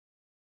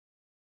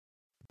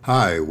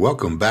Hi,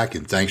 welcome back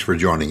and thanks for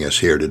joining us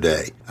here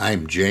today.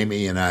 I'm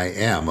Jamie and I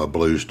am a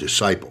Blues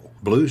Disciple.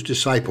 Blues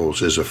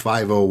Disciples is a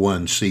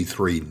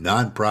 501c3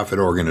 nonprofit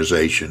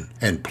organization,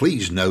 and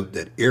please note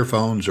that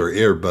earphones or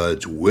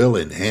earbuds will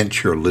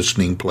enhance your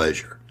listening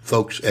pleasure.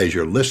 Folks, as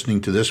you're listening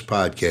to this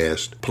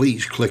podcast,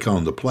 please click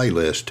on the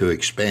playlist to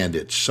expand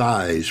its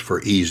size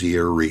for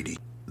easier reading.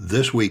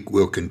 This week,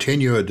 we'll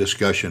continue a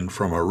discussion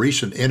from a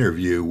recent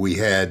interview we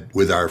had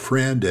with our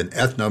friend and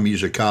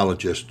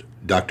ethnomusicologist,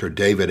 Dr.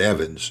 David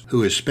Evans,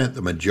 who has spent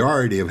the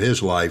majority of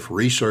his life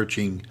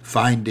researching,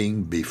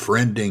 finding,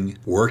 befriending,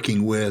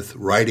 working with,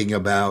 writing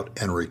about,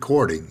 and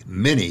recording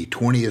many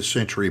 20th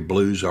century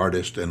blues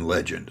artists and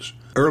legends.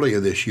 Earlier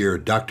this year,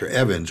 Dr.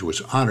 Evans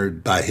was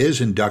honored by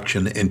his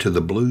induction into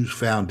the Blues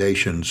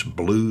Foundation's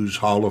Blues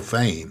Hall of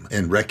Fame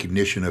in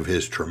recognition of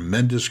his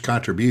tremendous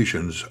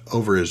contributions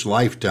over his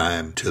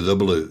lifetime to the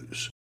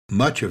blues.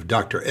 Much of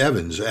Dr.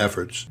 Evans'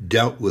 efforts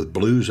dealt with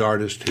blues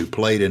artists who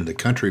played in the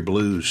country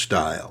blues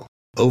style.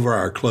 Over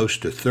our close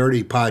to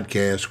 30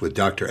 podcasts with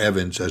Dr.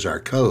 Evans as our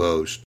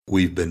co-host,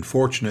 we've been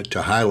fortunate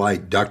to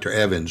highlight Dr.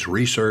 Evans'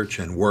 research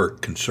and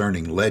work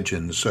concerning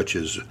legends such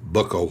as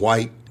Booker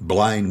White,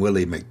 Blind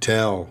Willie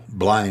McTell,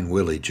 Blind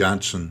Willie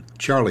Johnson,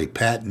 Charlie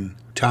Patton,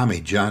 Tommy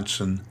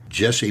Johnson,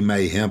 Jessie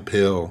Mae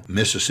Hemphill,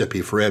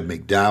 Mississippi Fred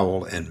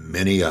McDowell, and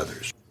many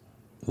others.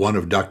 One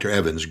of Dr.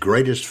 Evans'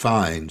 greatest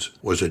finds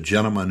was a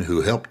gentleman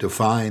who helped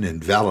define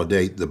and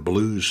validate the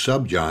blues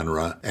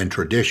subgenre and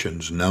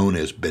traditions known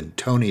as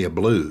Bentonia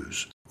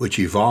blues, which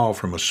evolved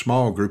from a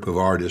small group of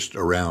artists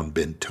around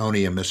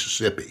Bentonia,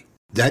 Mississippi.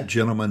 That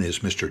gentleman is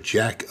Mr.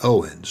 Jack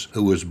Owens,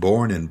 who was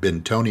born in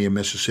Bentonia,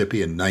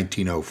 Mississippi in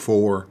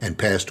 1904 and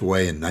passed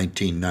away in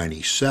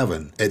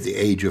 1997 at the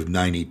age of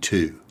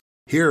 92.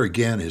 Here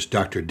again is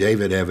Dr.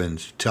 David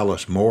Evans to tell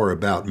us more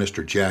about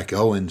Mr. Jack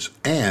Owens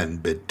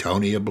and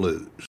Bentonia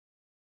Blues.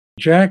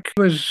 Jack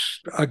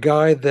was a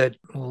guy that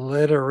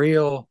led a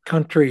real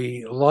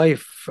country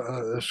life,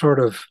 sort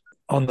of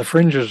on the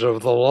fringes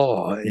of the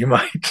law, you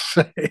might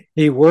say.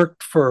 He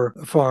worked for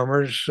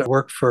farmers,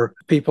 worked for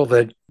people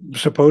that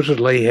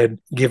supposedly had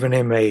given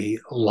him a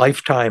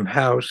lifetime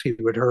house. He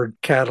would herd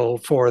cattle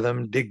for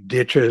them, dig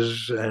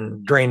ditches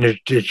and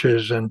drainage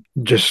ditches, and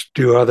just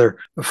do other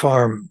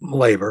farm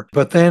labor.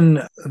 But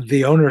then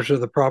the owners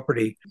of the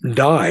property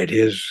died.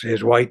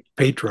 His white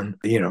patron,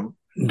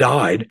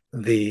 died.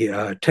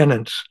 The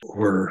tenants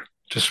were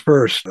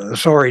dispersed.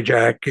 Sorry,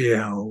 Jack,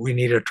 we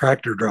need a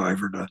tractor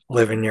driver to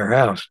live in your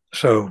house.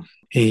 So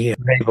they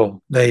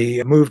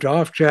moved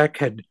off. Jack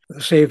had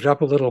saved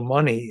up a little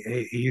money.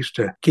 He used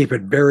to keep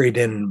it buried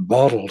in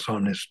bottles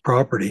on his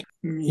property.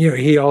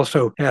 He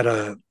also had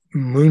a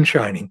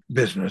moonshining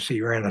business.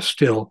 He ran a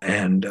still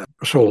and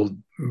sold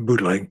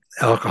bootleg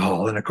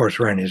alcohol, and of course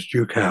ran his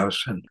juke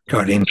house and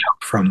got income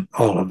from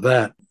all of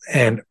that.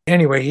 And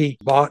anyway, he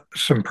bought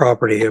some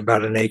property,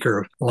 about an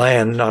acre of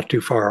land not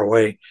too far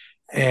away,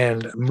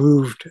 and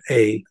moved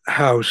a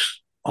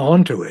house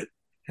onto it,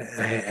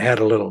 had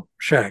a little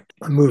shack,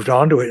 moved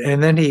onto it,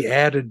 and then he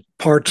added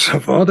parts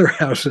of other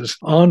houses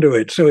onto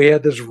it. So he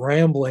had this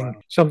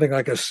rambling, something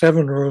like a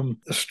 7-room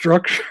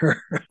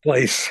structure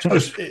place. So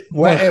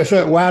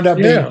it wound up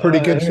being pretty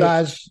good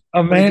size.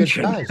 A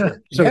mansion.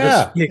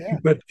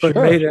 But sure.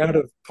 Made out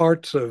of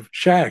parts of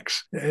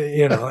shacks,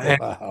 and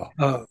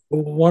Wow.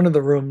 one of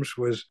the rooms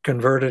was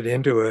converted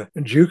into a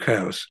juke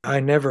house. I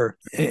never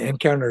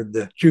encountered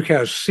the juke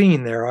house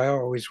scene there. I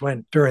always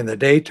went during the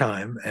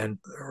daytime and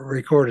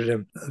recorded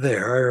him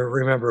there. I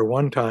remember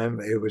one time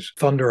it was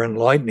thunder and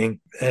lightning,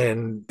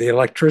 and the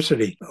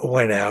electricity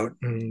went out,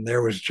 and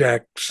there was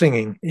Jack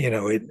singing.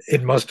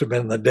 It must have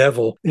been the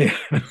devil.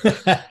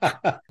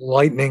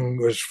 Lightning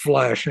was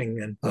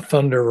flashing and the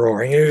thunder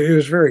roaring. It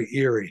was very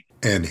eerie.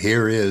 And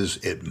here is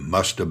It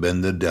Must Have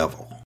Been the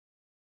Devil.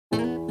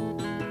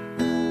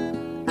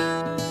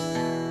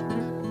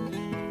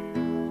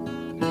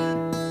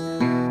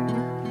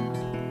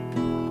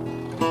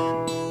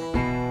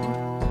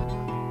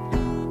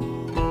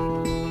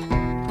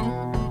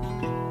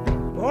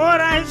 Boy,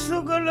 that's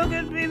so good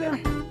looking,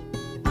 baby.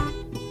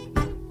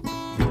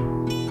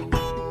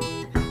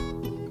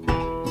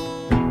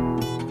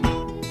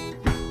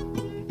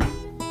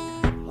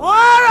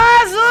 Oh,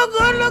 that's so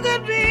good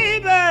looking,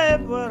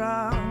 baby, but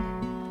I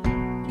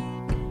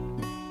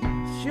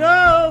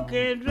sure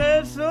can't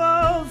dress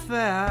so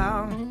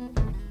fair.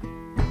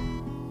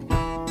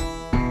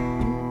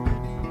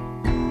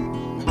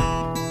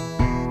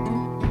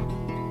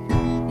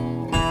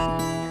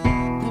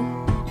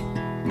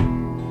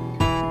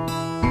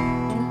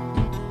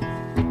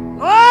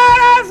 Oh,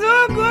 that's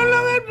so good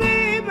looking,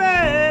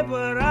 baby,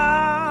 but I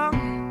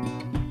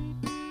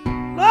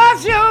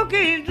sure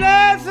can't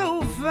dress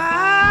so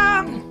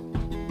fine.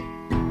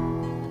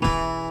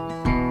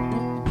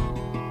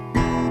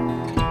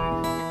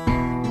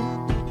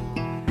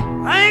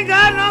 I ain't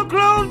got no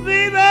clothes,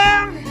 baby.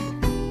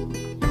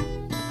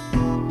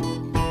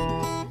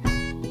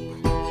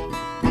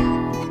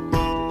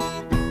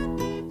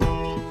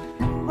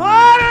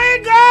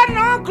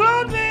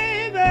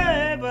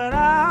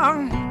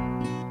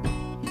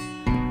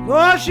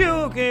 'cause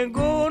you can't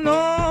go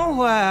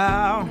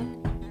nowhere.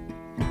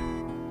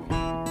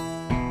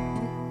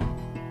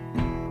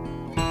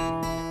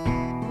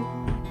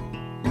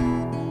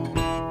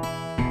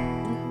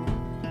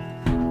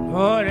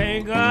 Oh, they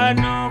ain't got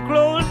no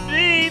clothes,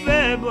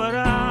 baby, but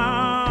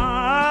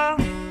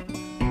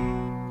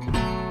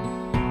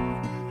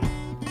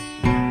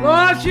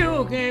Lord,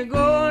 you can't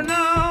go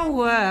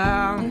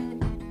nowhere.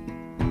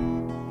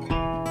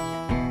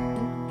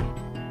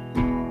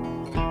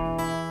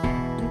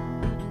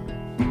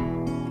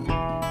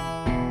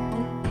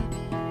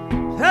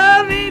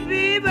 Tell me,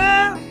 baby,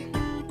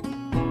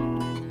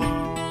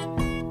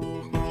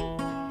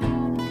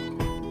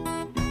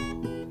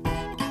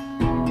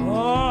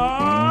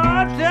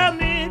 oh, tell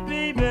me,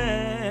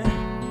 baby,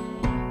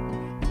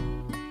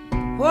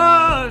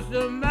 what's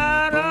the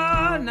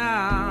matter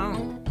now?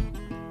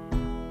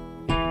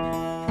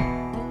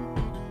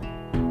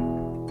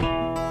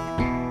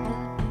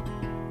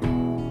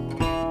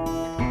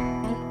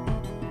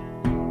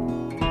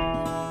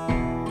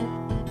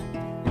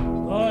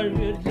 Oh,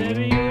 you tell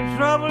me you're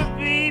trouble,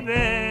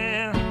 baby.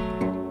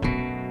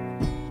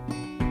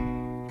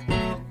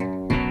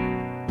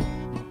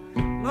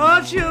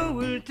 Lord, you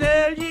will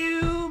tell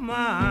you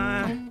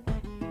mine.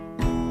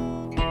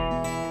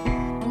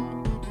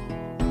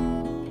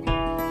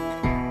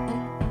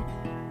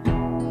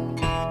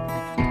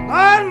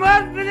 I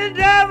must be the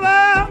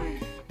devil.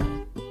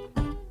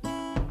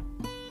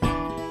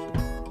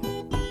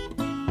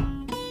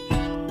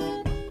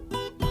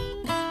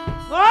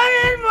 Oh,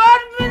 it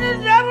must be the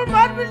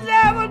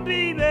devil,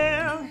 baby.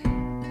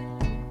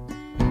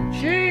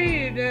 She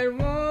that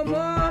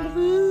woman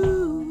who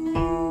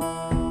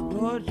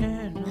Lord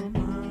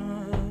gentleman.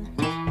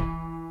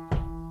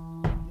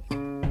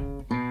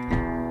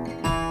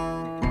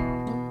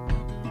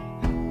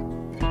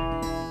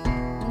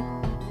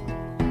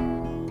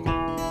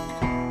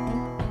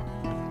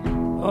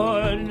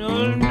 Oh, no,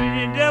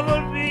 the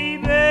devil,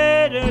 baby,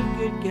 that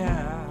good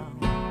gal.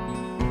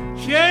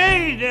 She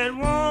that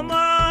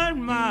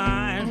woman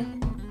mine.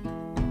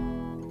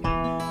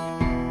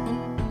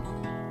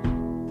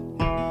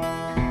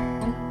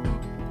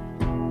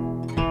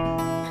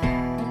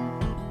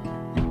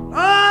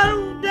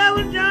 Oh, that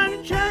was Johnny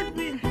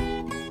Chutney.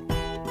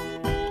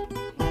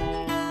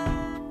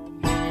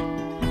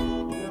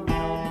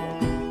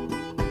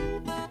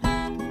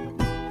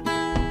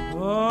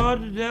 Oh,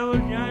 the devil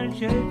Johnny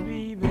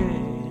Chutney, baby.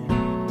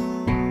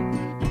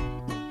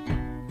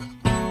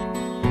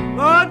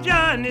 Lord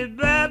Johnny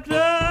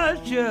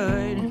Baptist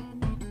Church.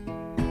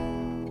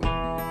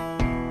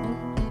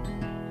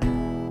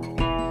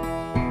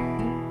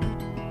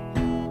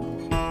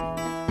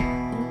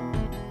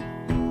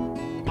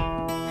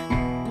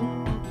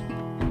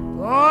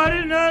 Lord,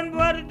 it's nothing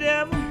but the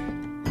devil.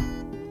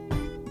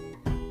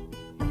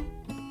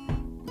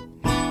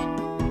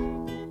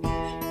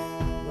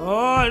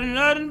 Lord, it's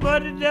nothing but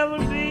the devil,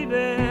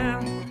 baby.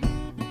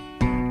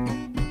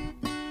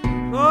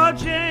 Lord,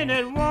 change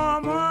that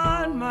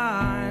woman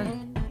mind.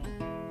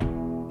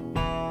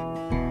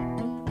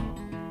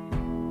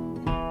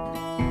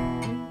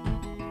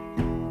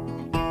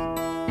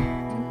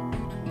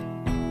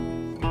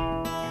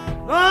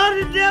 Lord,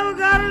 the devil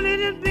got a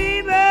little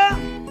baby.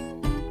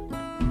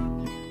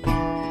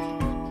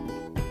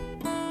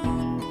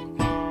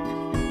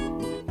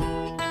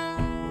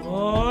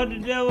 Oh, the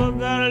devil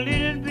got a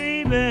little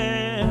baby.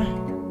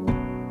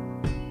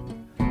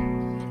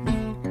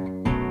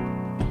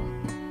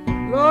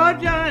 Lord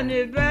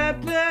Johnny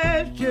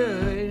Baptist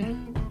Church.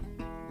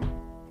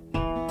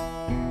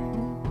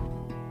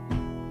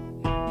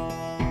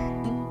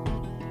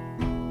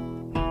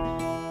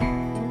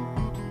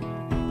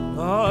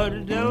 Oh, the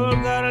devil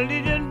got a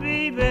little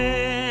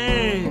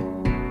baby.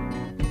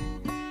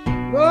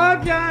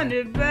 Lord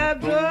Johnny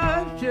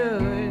Baptist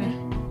Church.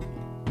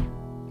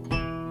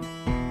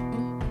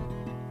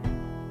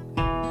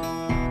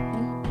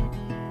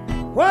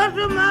 What's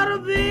the matter,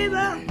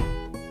 baby?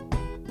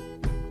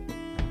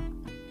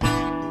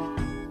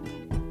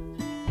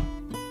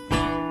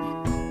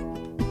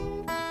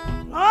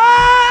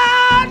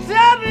 Oh,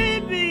 tell me,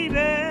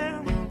 baby.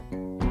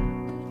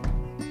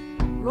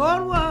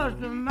 Lord, what's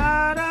the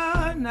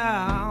matter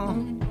now?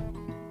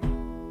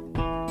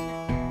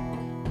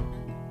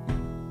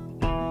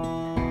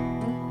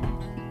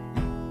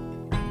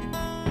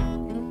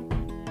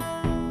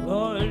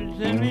 Lord,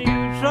 send me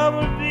you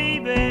trouble,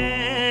 baby.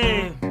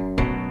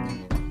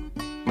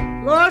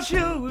 Lord,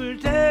 sure will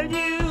tell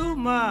you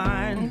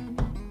mine.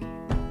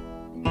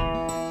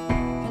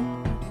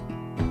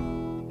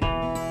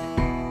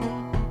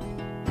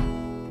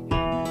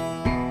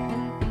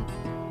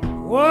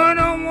 One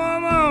on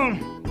woman.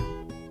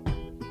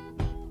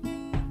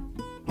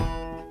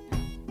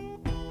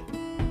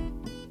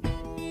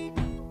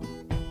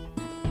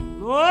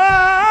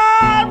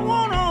 Lord,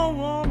 one on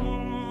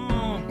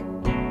woman.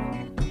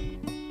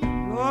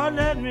 Lord,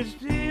 let me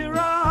steer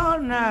all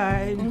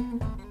night.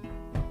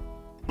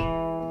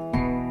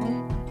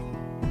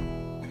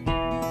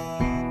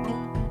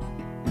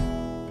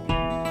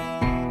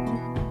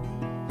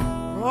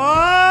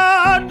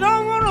 Oh,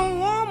 don't wanna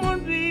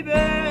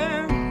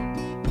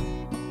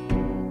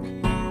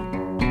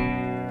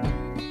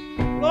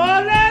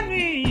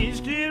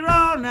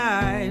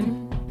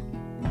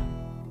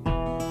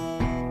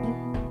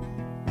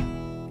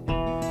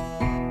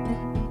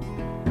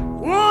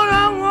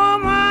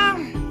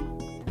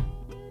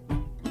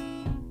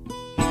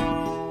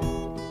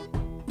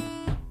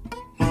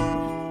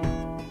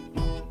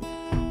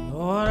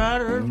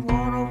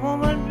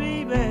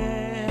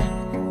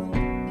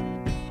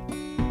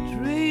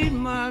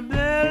my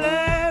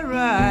belly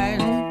right.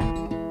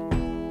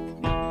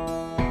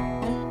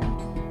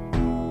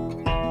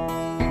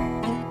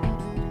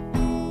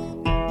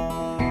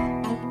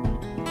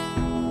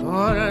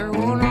 Lord, I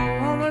want a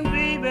woman,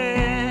 baby,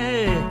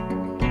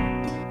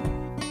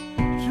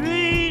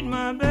 treat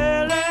my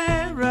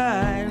belly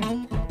right.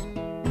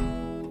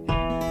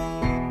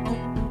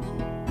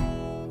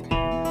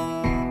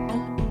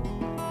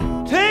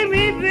 Take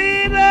me,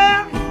 baby.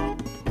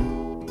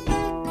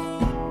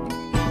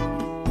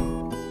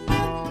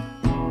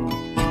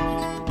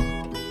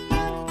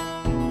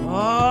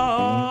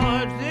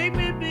 Oh, take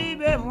me,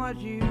 baby, won't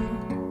you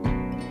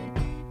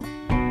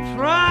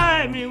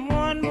try me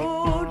one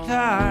more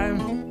time?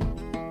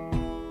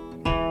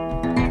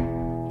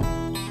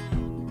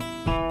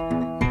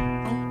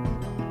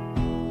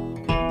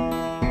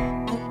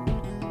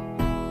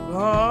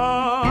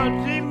 Lord,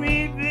 take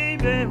me,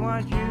 baby,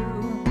 won't you?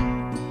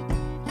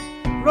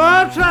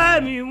 Lord, try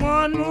me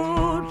one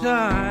more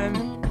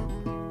time.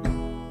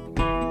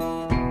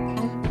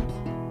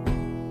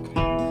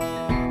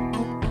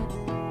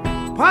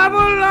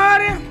 Papa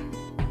Lordy,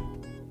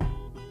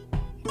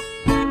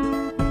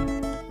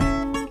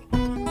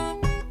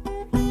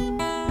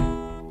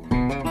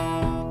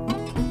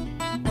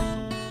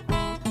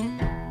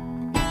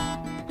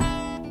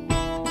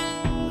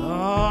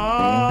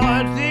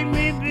 Lord, take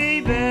me,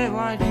 baby,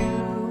 won't you?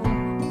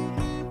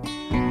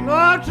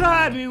 Lord,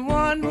 try me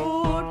one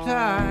more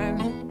time.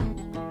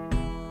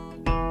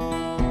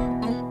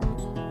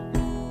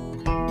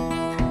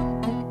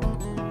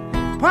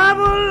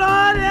 Papa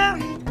Lordy,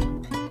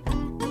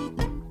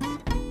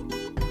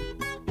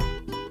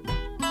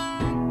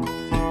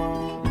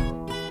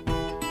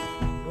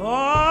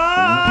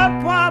 Lord,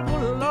 Papa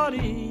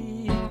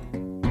Lordy,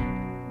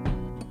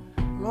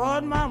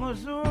 Lord, Mama,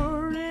 so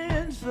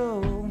and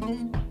so.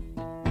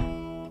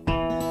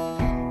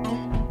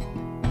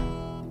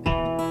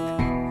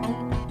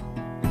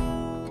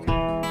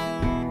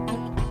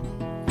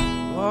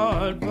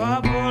 Lord,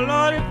 Papa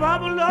Lordy,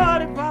 Papa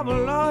Lordy, Papa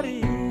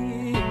Lordy,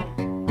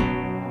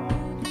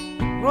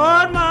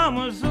 Lord,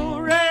 Mama,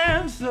 so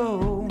and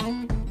so.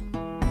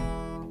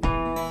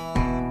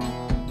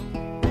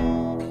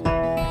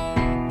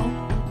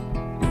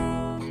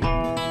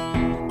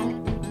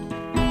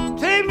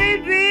 Take me,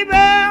 baby.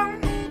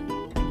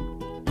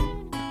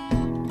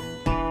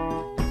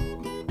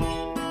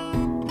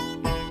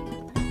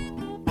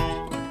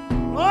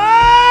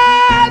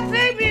 Oh,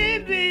 take me,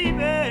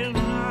 baby,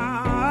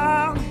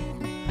 now.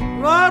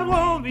 Lord,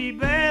 won't be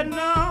bad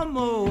no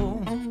more.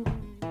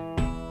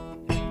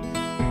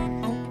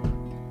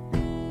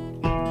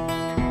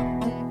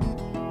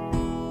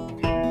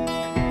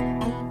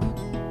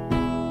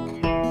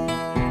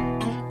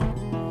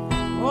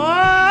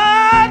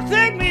 Oh,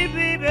 take me,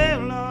 baby,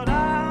 Lord,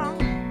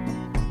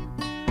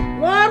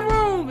 Lord,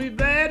 won't be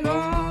bad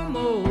no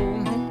more.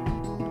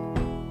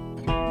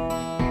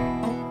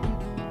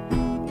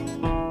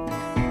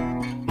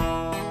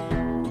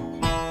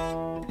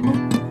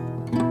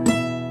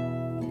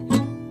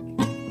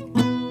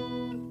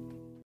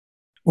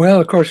 Well,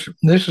 of course,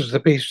 this is the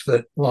piece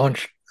that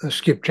launched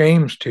Skip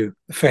James to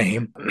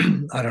fame.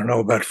 I don't know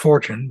about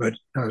fortune, but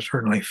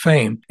certainly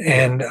fame.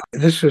 And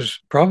this is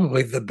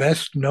probably the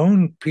best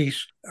known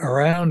piece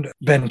around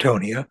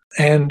Bentonia.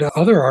 And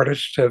other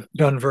artists have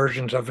done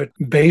versions of it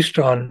based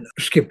on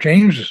Skip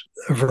James'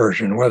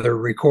 version, whether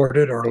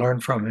recorded or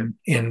learned from him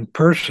in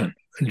person.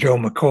 Joe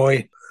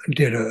McCoy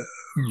did a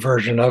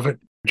version of it.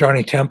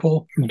 Johnny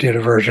Temple did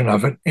a version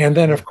of it. And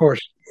then, of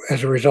course,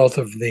 as a result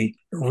of the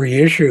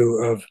reissue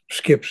of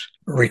Skip's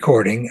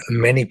recording,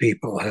 many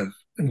people have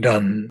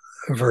done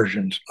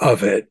versions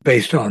of it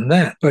based on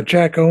that. But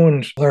Jack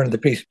Owens learned the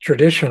piece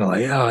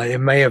traditionally. It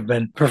may have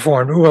been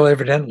performed, well,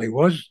 evidently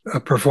was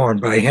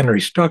performed by Henry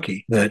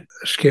Stuckey that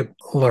Skip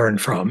learned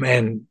from,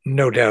 and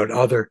no doubt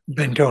other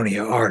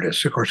Bentonia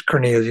artists. Of course,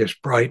 Cornelius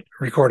Bright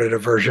recorded a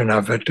version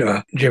of it.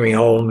 Jimmy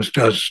Holmes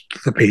does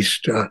the piece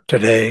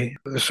today.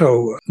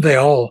 So they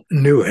all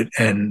knew it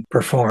and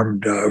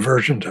performed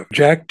versions of it.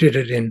 Jack did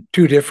it in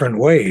two different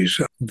ways,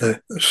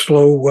 the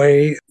slow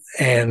way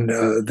and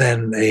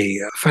then a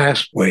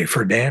fast way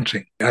for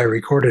dancing. I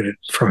recorded it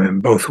from him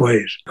both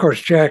ways. Of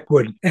course, Jack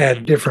would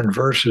add different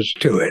verses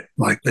to it,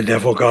 like the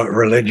devil got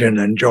religion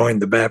and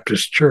joined the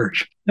Baptist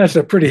church. That's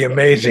a pretty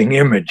amazing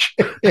image.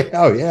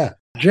 Oh, yeah.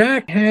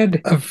 Jack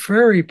had a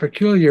very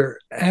peculiar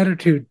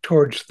attitude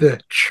towards the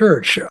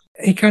church.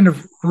 He kind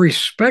of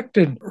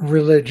respected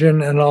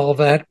religion and all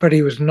that, but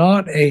he was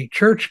not a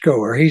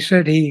churchgoer. He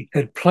said he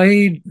had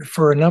played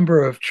for a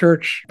number of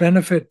church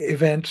benefit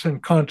events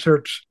and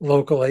concerts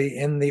locally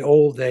in the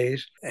old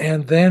days,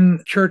 and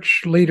then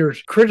church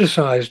leaders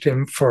criticized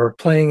him for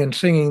playing and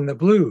singing the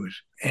blues.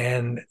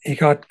 And he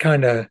got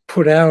kind of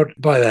put out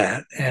by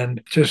that.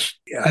 And just,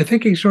 I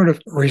think he sort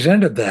of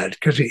resented that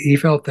because he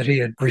felt that he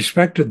had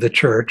respected the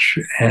church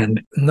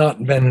and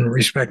not been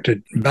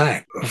respected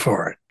back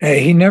for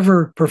it. He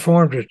never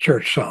performed a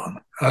church song.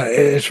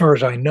 As far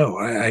as I know,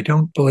 I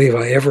don't believe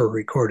I ever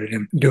recorded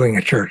him doing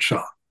a church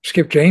song.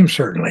 Skip James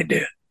certainly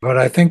did. But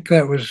I think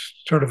that was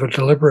sort of a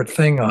deliberate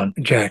thing on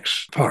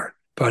Jack's part.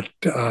 But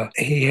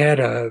he had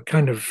a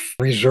kind of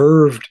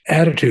reserved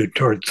attitude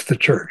towards the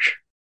church.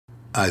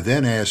 I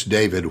then asked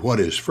David what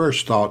his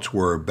first thoughts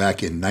were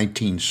back in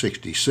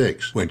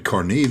 1966 when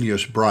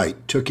Cornelius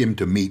Bright took him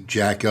to meet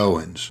Jack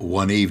Owens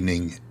one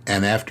evening,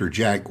 and after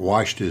Jack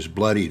washed his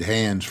bloodied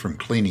hands from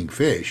cleaning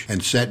fish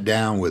and sat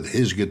down with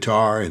his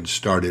guitar and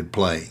started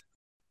playing.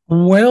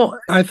 Well,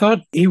 I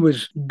thought he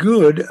was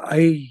good.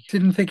 I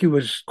didn't think he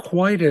was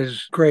quite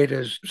as great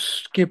as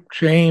Skip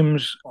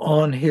James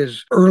on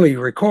his early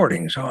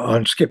recordings,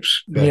 on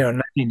Skip's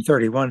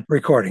 1931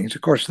 recordings.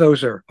 Of course,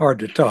 those are hard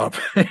to top.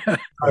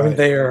 I mean,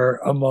 they are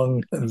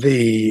among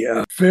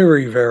the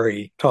very,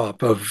 very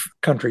top of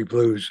country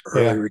blues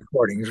early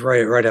recordings,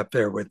 right up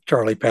there with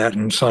Charlie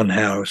Patton, Son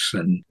House,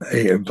 and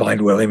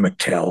Blind Willie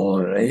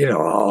McTell,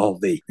 all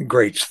the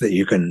greats that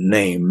you can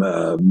name,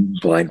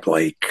 Blind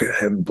Blake,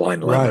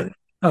 Blind Lemon.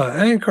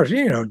 And of course,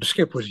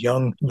 Skip was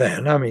young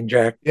then. I mean,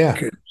 Jack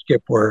and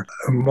Skip were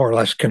more or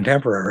less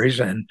contemporaries,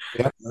 and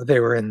they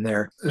were in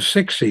their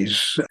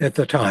 60s at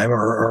the time,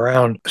 or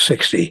around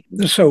 60.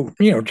 So,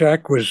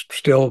 Jack was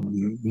still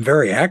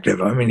very active.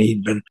 I mean,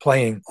 he'd been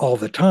playing all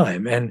the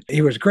time, and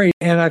he was great.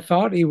 And I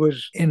thought he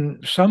was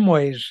in some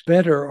ways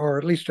better, or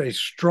at least a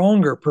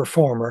stronger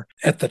performer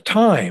at the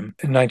time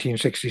in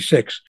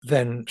 1966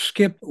 than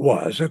Skip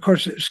was. Of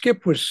course,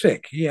 Skip was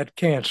sick. He had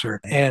cancer,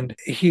 and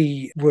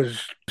he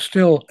was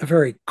still a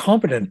very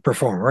competent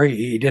performer.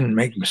 He didn't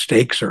make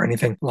mistakes or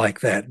anything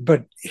like that,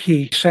 but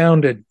he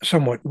sounded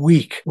somewhat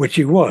weak, which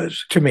he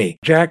was to me.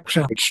 Jack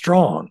sounded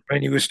strong,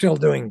 and he was still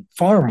doing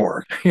farm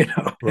work,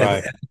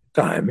 Right. At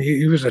the time.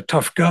 He was a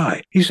tough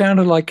guy. He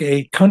sounded like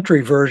a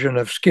country version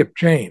of Skip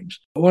James.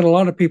 What a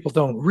lot of people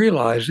don't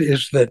realize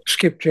is that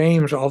Skip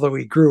James, although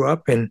he grew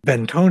up in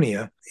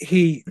Bentonia,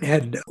 he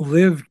had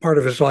lived part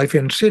of his life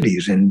in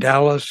cities, in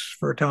Dallas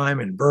for a time,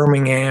 in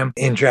Birmingham,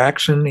 in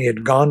Jackson. He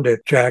had gone to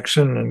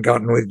Jackson and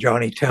gotten with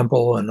Johnny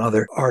Temple and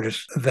other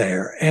artists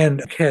there,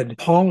 and had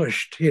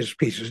polished his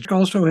pieces. He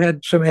also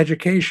had some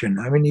education.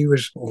 I mean, he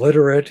was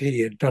literate. He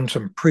had done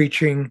some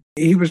preaching.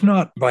 He was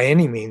not by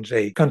any means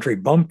a country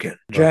bumpkin.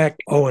 Jack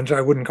Owens,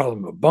 I wouldn't call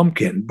him a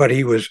bumpkin, but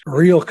he was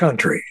real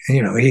country.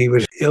 He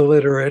was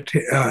illiterate.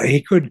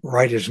 He could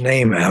write his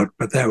name out,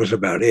 but that was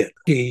about it.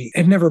 He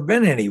had never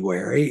been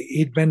anywhere.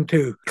 He'd been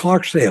to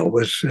Clarksdale,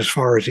 was as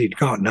far as he'd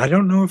gotten. I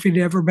don't know if he'd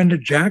ever been to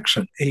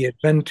Jackson. He had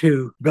been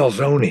to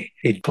Belzoni.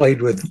 He'd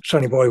played with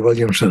Sonny Boy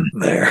Williamson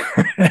there.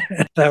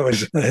 That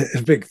was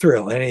a big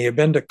thrill. And he had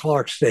been to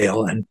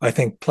Clarksdale and I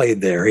think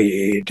played there.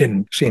 He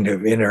didn't seem to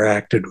have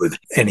interacted with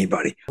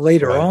anybody.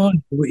 Later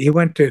on, he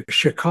went to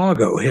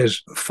Chicago.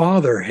 His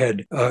father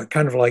had,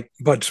 kind of like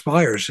Bud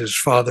Spires, his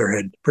father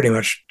had pretty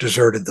much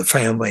deserted the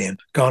family and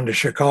gone to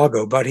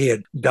Chicago, but he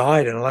had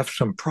died and left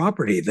some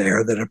property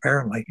there that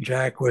apparently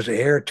Jack was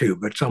heir to,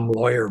 but some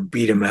lawyer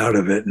beat him out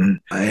of it,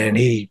 and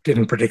he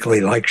didn't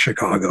particularly like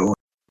Chicago.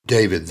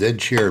 David then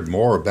shared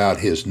more about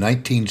his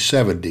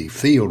 1970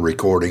 field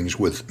recordings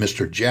with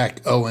Mr. Jack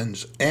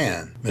Owens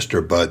and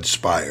Mr. Bud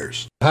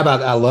Spires. How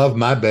about I Love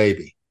My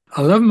Baby?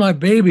 I Love My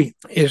Baby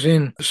is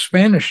in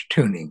Spanish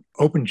tuning,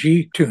 open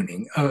G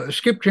tuning.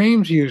 Skip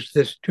James used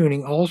this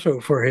tuning also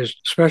for his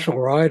Special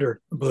Rider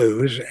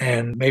blues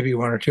and maybe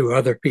one or two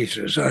other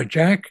pieces.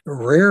 Jack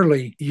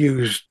rarely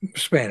used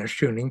Spanish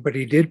tuning, but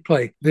he did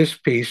play this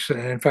piece.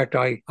 And in fact,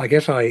 I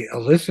guess I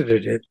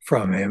elicited it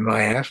from him.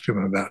 I asked him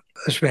about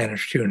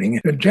Spanish tuning.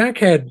 Jack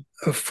had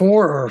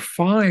 4 or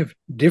 5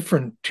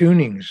 different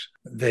tunings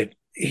that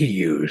he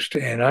used,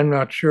 and I'm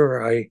not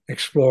sure I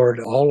explored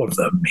all of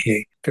them.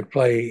 He could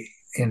play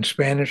in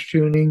Spanish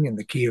tuning in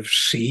the key of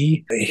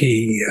C.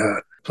 He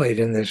played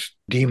in this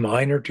D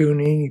minor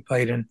tuning. He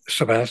played in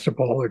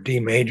Sebastopol or D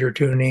major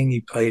tuning.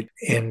 He played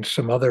in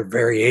some other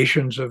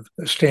variations of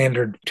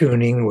standard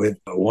tuning with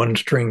a 1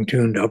 string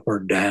tuned up or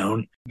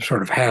down,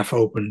 sort of half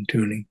open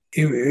tuning.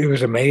 It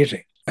was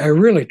amazing. I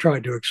really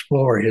tried to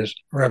explore his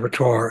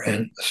repertoire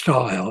and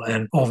style,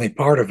 and only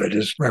part of it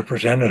is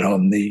represented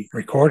on the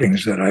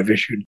recordings that I've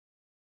issued.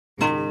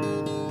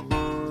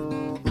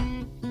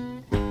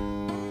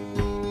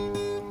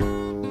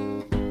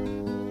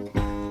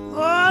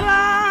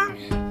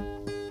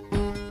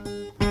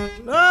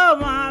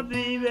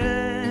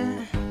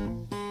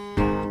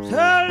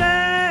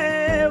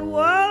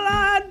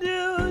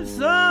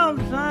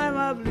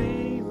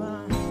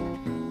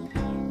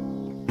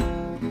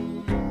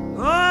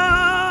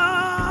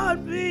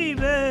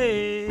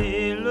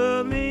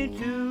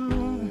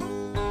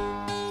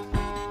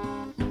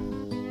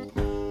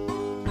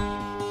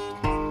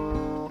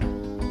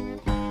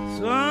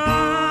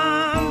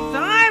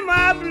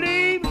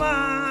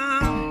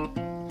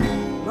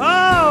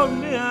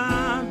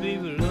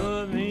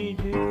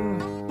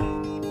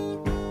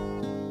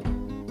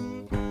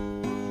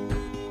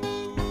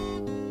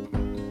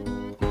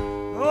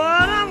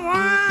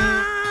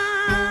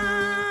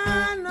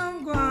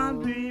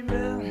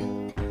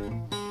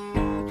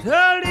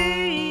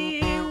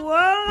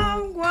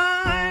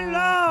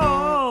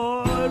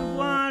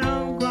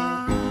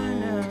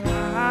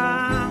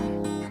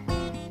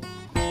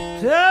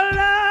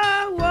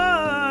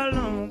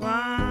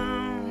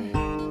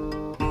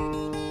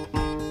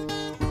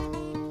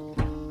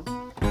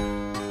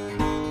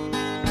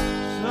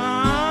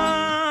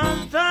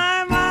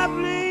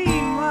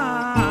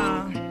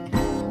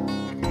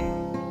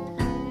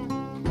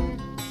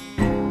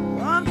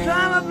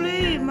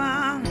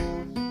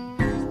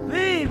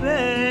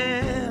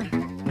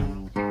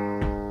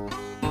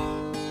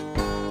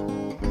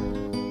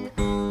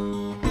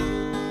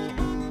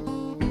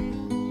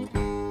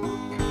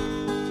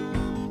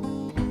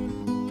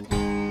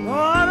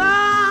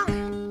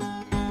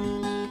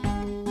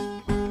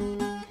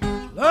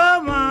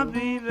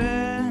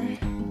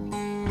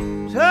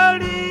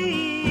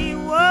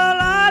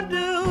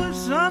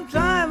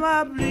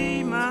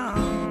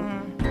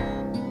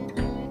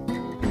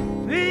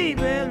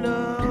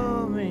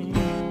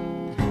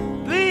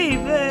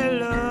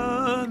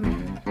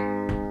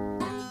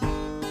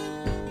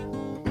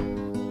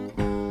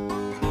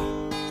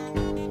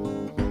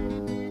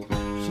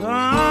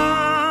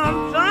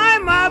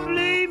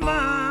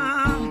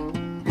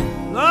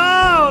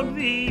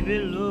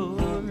 baby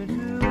love me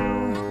too.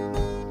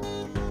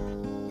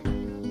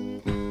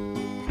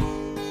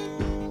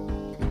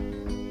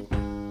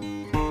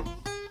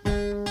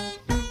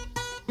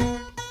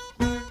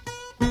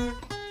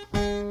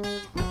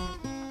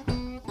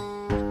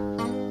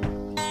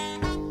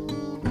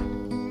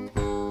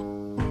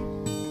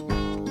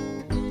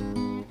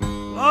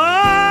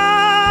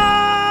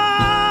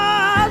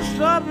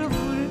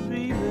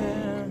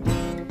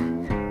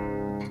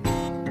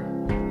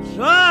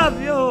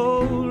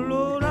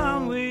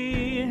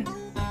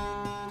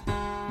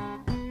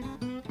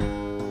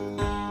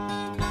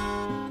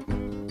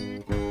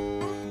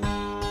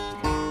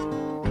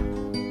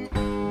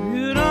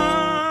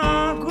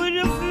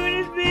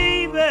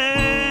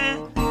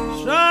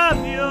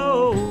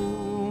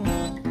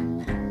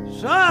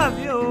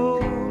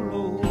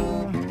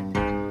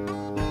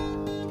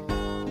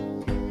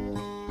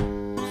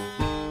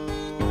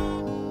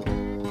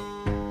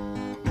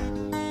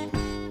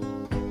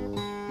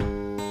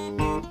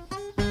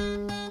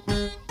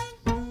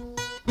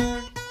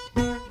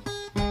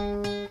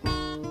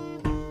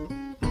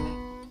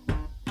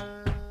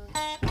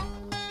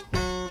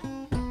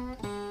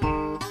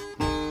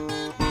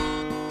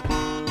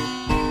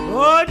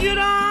 Lord, you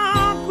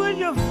don't quit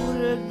your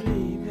foot at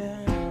baby.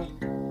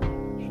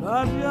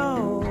 Stop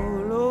your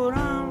low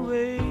down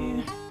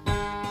way.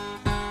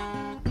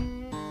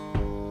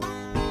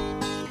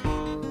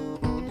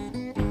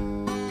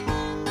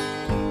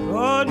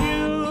 Lord, you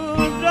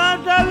don't stop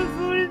your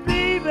foot at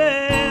baby.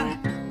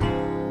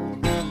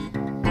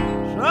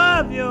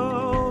 Stop your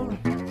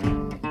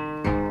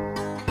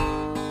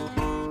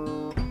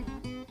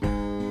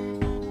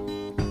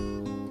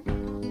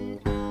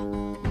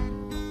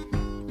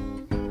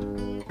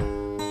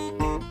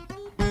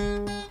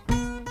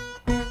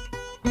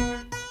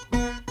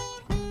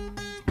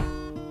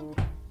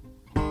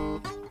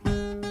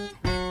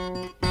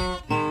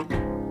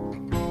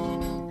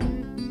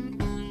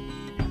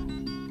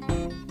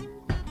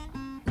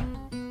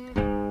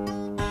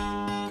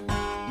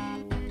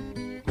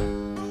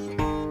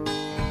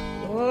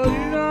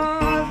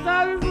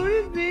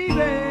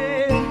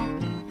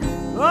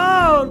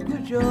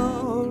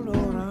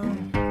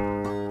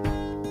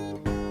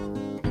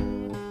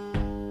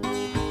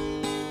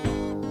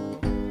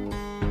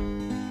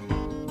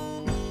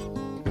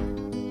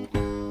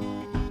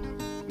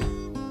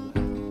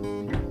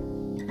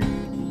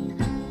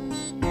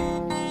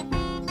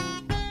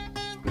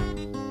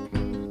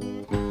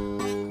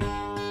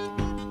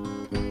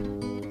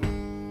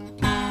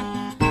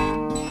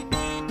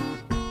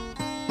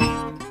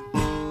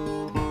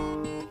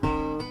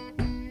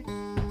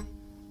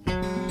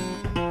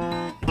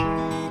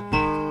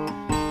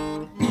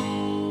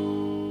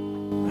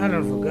I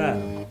done forgot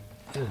him.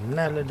 Just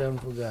none done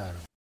forgot him.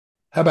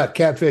 How about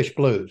Catfish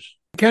Blues?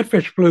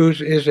 Catfish Blues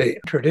is a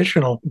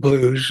traditional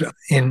blues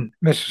in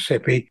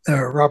Mississippi.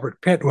 Robert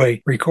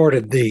Petway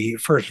recorded the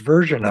first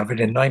version of it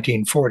in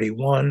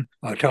 1941.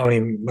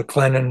 Tommy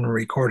McLennan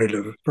recorded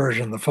a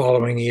version the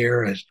following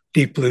year as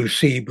Deep Blue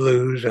Sea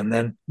Blues, and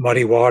then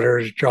Muddy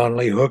Waters, John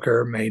Lee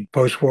Hooker made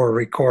post-war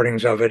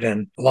recordings of it,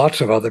 and lots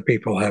of other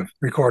people have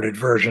recorded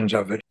versions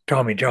of it.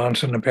 Tommy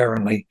Johnson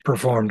apparently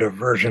performed a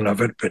version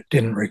of it, but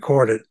didn't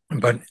record it.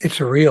 But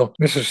it's a real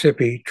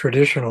Mississippi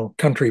traditional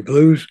country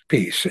blues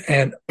piece.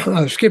 And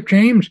Skip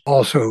James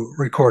also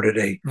recorded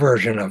a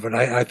version of it.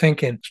 I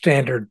think in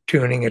standard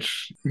tuning,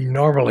 it's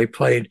normally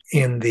played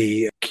in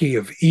the key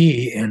of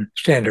E in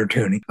standard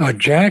tuning.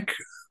 Jack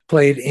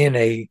played in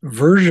a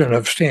version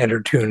of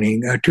standard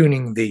tuning,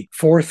 tuning the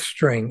fourth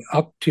string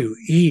up to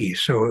E.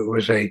 So it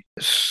was a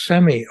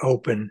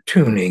semi-open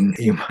tuning,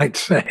 you might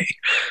say,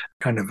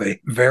 kind of a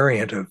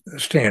variant of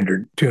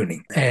standard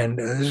tuning. And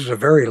this is a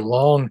very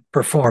long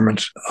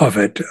performance of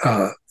it.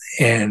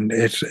 And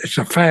it's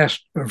a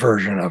fast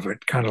version of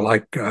it, kind of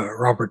like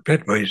Robert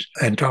Petway's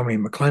and Tommy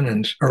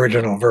McLennan's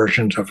original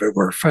versions of it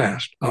were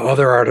fast.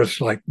 Other artists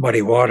like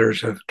Muddy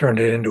Waters have turned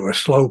it into a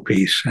slow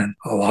piece, and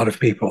a lot of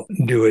people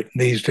do it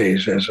these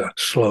days as a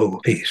slow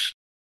piece.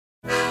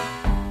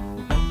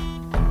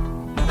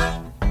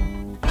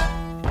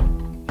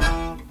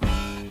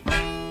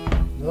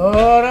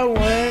 Lord, I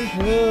went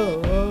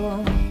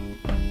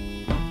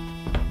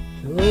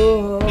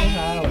to a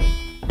house.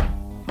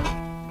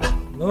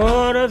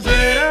 Lord, I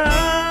said I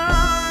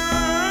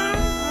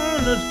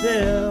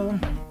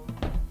understand.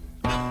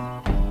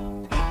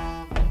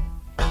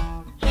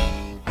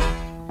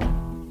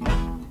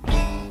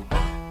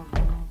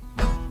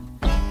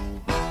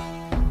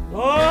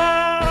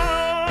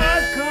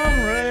 Lord, come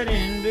right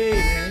in,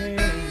 baby.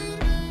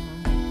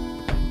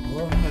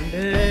 Oh, my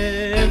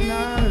dad,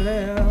 my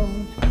left.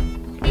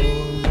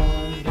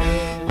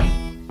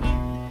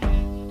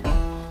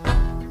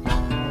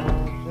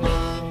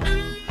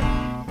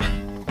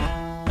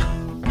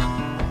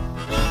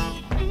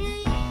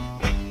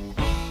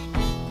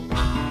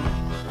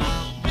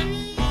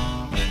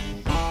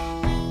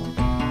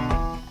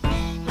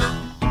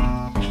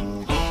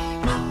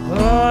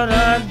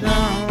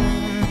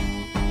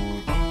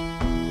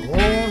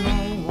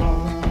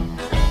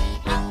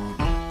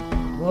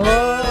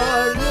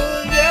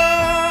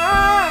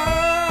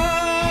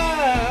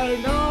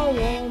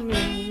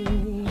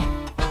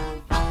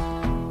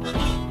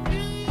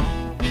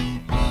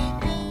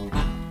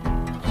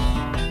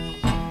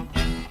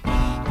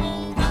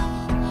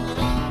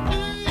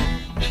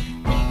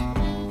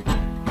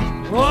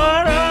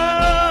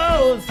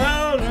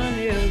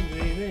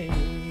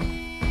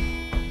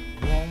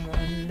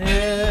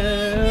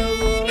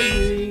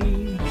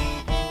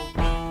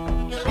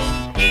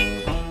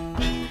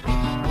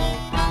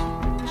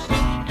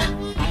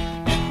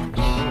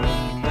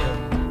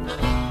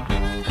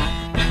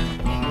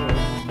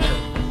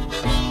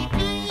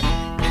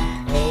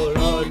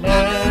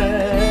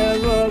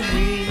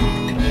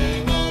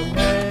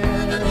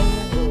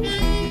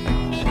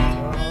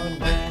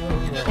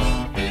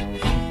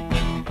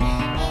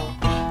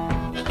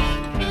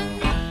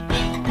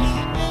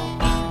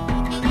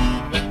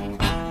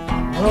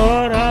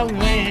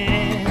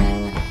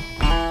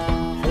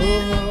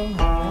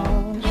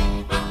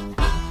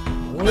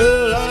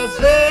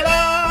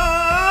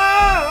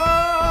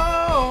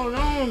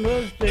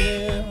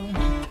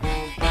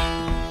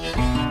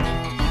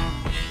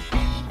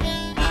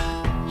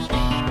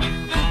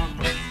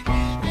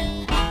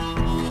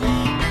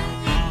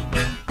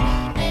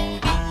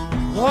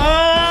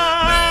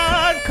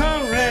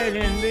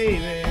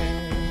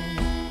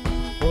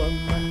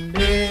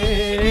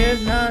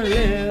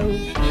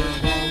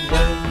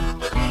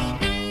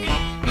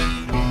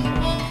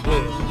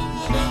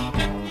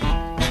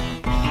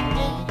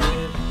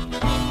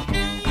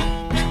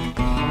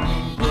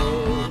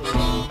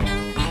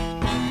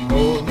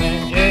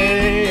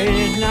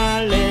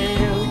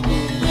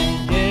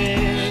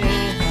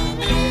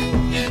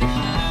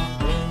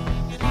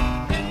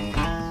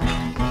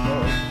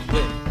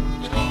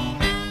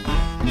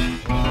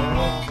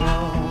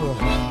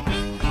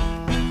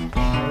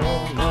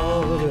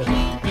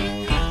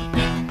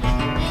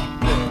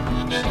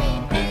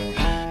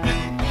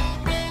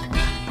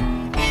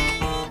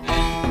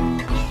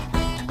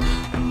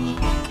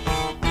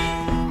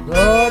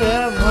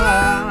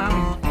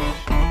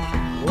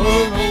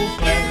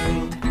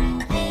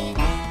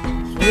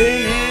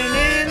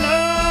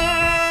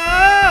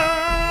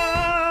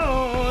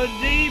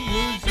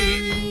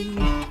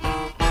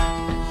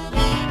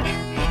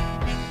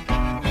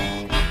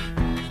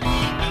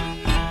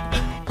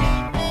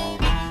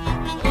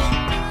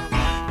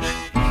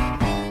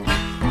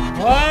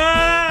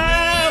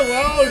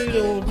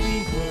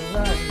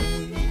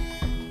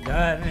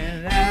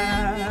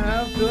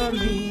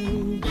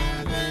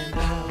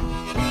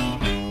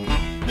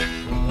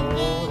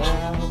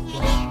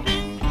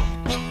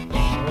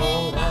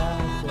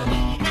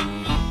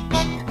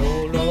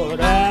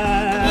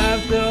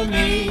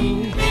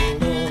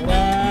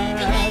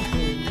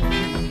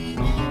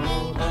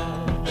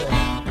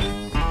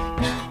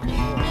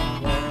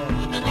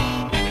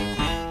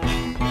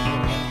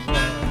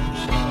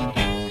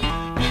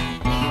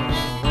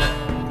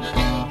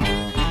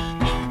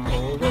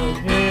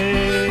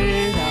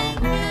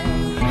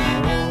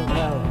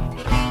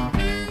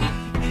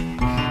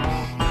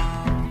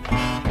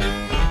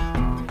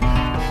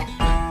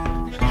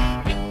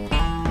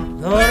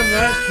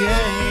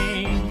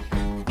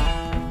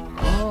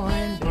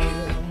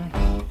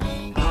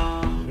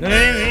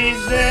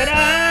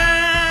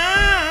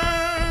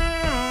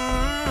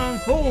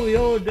 before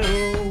your door.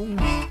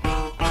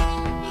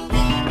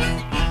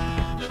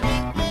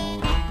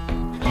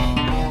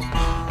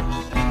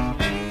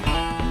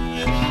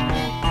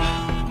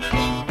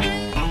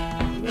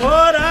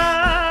 What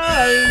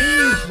I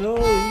leave so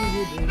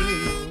easy to do.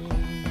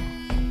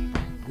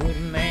 Good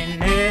man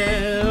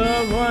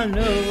never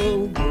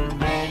know. Good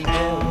man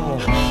never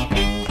know.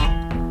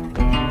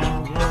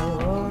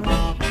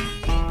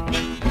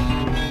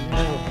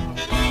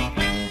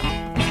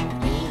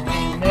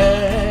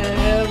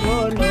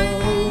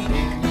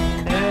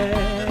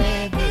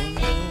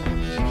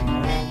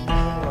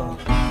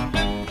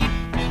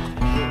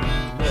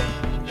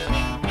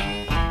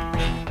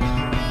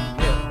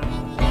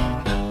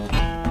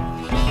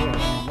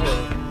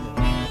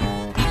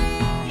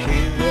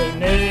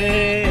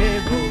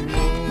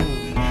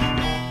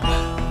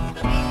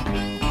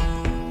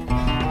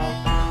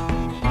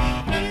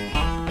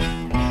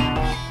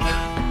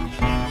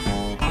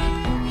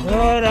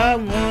 But I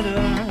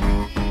wanna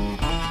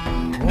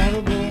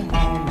go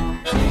home.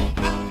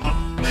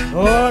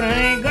 Lord, I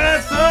ain't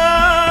got so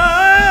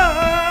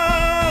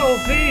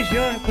fish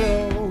on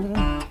clothes.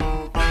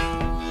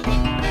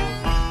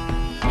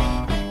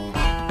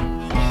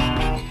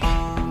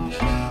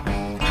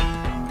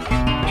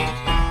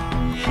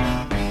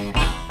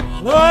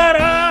 Lord,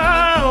 I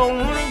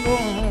wanna go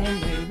home,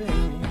 baby.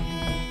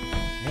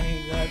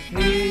 Ain't got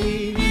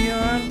fish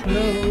on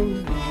clothes.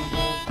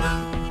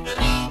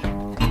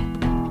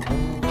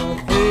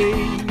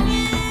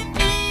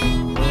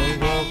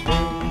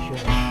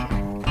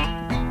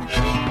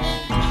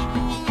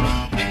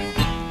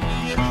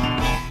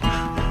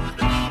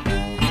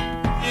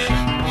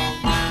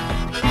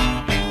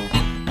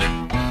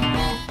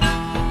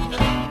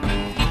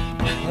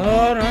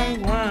 Lord,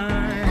 I'm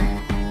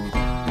wine.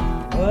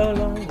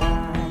 Well, I'm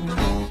wine.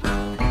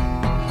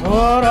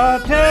 Lord, I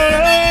tell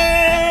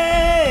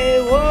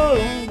you, well,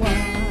 I'm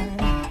wine.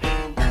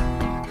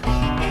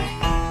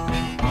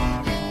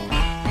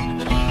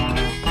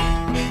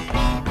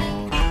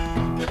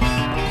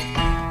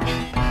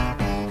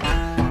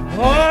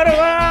 Lord, if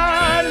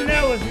I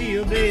never see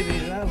you, baby,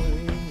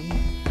 lovely.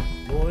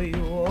 Boy,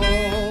 you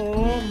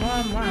on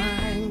my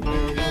mind,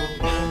 boy,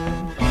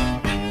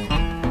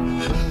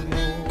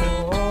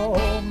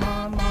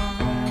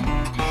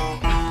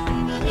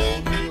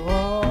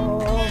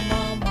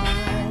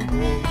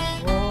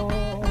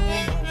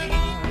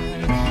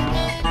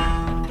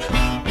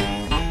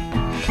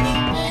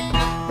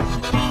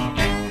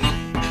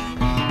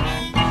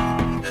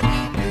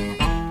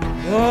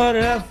 What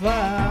if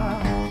I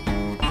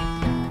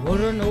would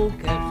have no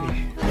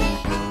catfish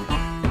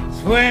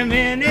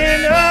swimming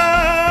in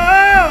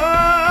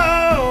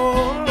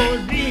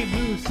the deep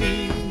blue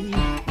sea?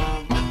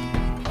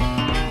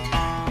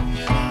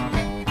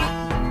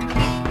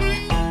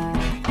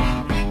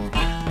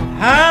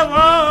 I've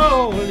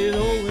all it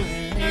over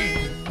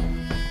there,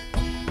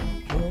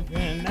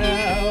 looking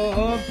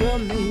out to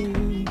me,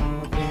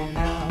 looking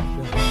out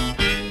to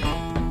me.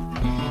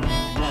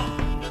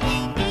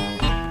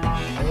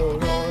 Oh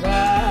Lord,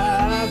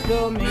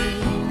 after me,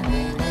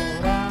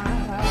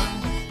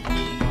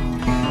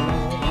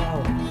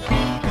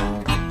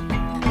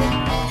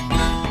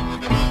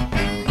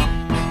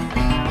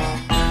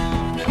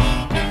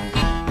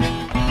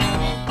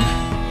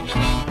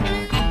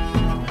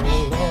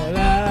 oh Lord,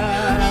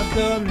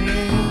 after me,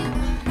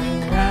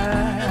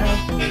 after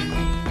me.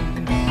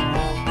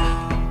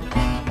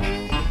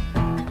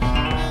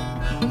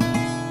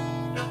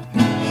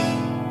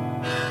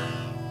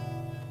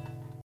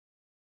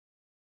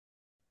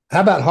 How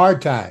about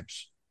Hard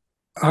Times?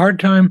 Hard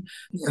Time,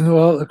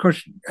 well, of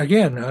course,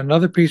 again,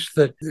 another piece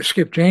that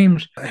Skip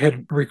James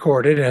had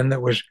recorded and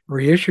that was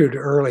reissued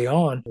early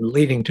on,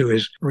 leading to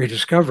his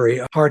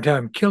rediscovery, Hard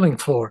Time Killing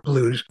Floor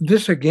Blues.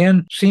 This,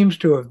 again, seems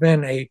to have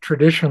been a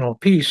traditional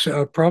piece,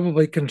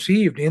 probably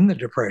conceived in the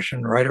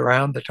Depression right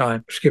around the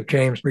time Skip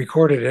James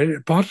recorded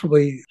it.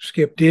 Possibly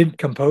Skip did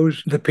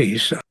compose the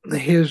piece.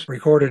 His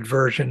recorded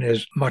version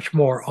is much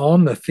more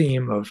on the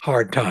theme of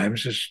Hard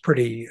Times. It's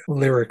pretty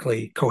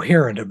lyrically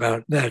coherent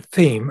about that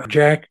theme.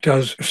 Jack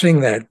does sing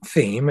that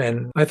theme,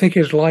 and I think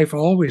his life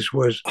always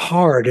was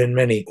hard in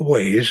many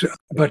ways,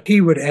 but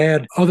he would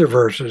add other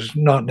verses,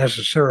 not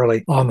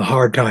necessarily on the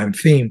hard time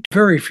theme.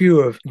 Very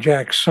few of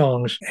Jack's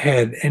songs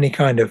had any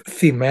kind of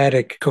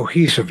thematic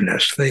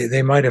cohesiveness.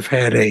 They might have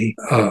had a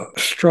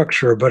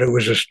structure, but it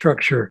was a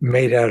structure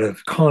made out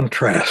of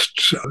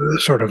contrasts,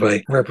 sort of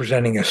a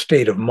representing a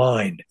state of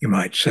mind, you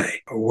might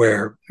say,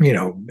 where,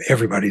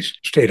 everybody's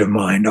state of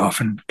mind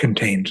often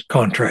contains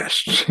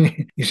contrasts.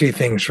 You see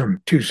things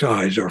from two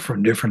sides or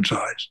from different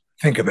sides.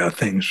 Think about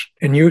things,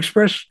 and you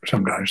express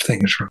sometimes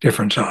things from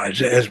different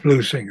sides, as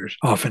blues singers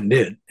often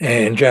did.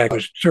 And Jack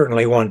was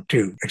certainly one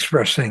to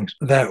express things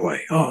that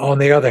way. On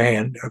the other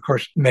hand, of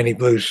course, many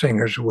blues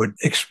singers would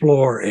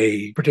explore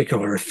a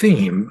particular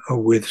theme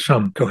with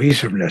some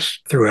cohesiveness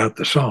throughout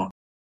the song.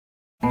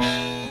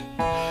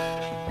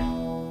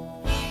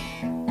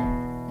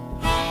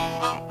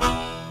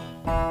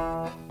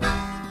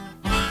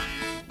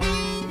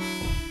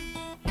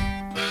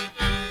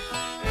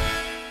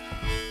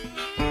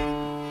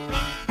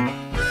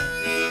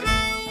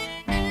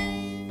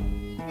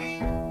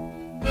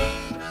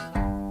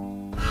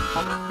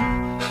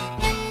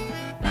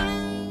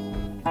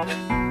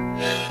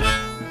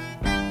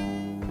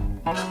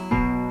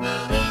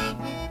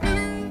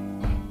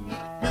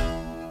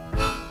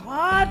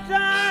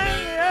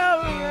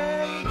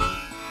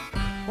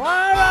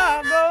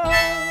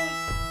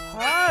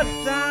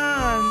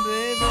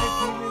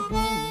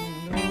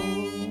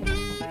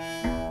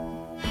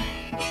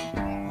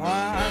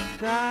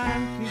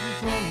 time keep it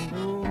from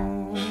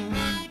going.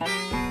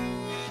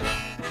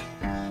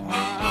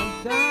 Hard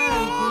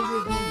time keep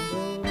it from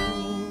going.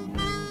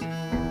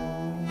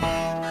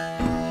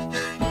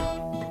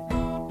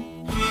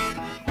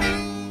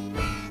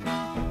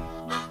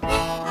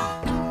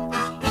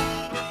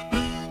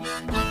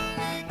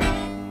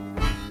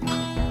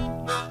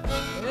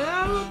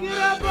 Never get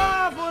up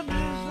off of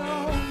this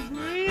old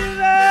breezy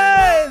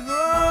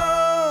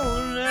road.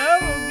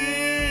 Never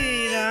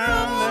get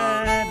down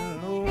that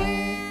low.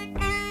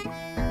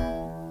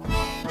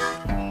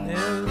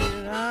 Never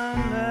get down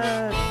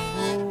that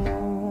low.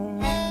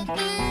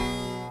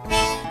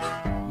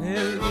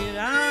 Never get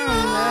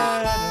down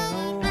that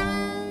low.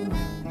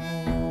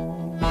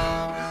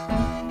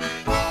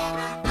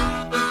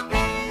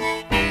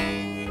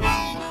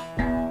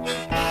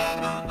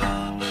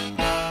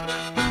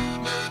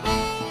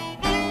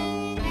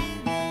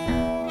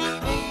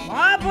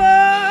 My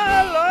poor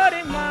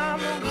Lordy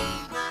mama,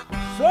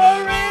 so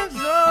and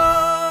so.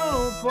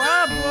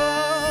 Papa,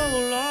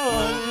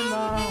 Lordy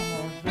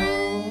mama, so.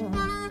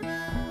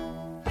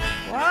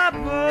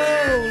 Papa,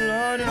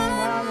 Lordy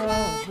mama,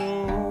 so.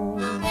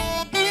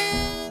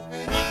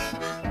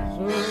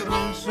 So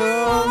and so,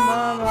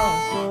 mama,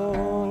 so.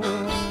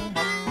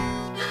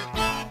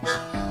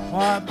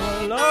 Papa,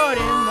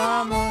 Lordy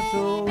mama,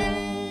 so.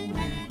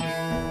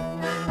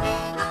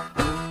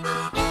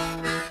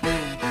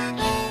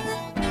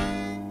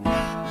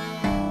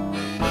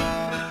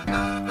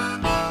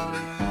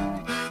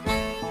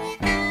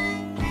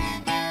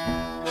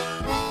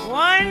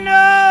 Why know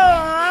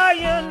how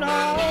you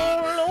know?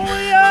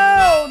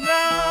 You're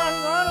not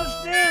gonna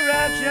stare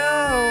at you,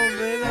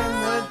 baby,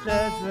 with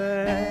that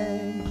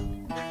thing.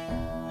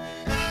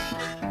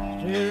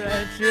 Stare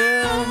at you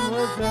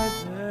with that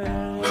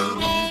thing.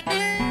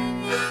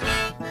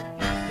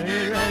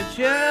 Stare at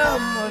you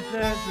with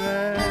that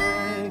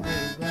thing.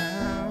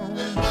 Down.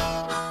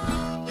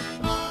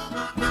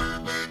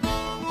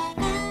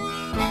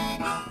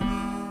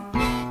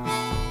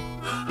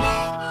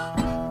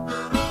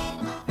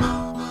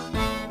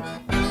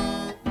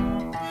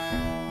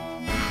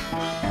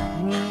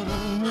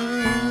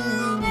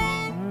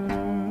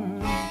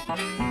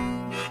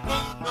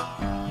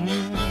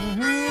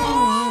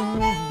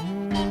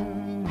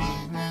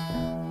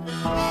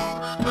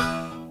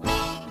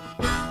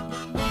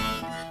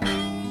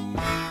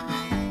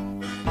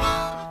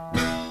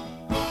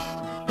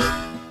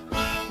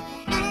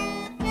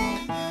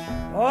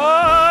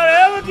 Oh,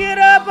 never get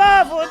up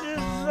off of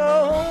this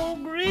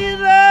old greasy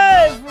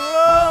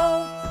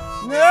floor.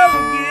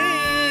 Never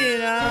get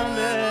down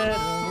that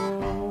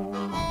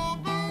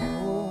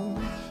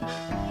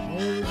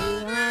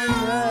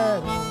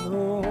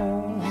road.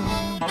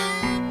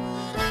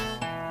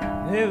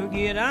 Never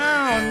get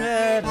down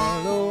that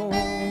road.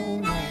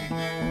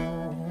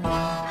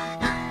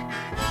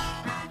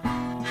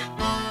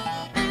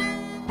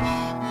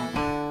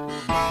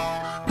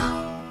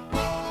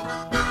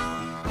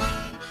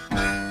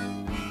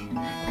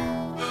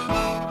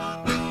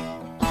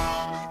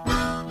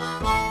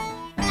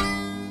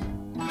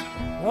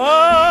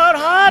 Lord,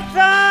 hard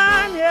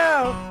time,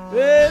 yeah,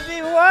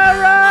 baby,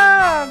 where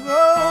I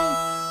go.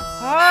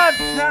 Hard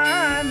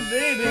time,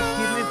 baby,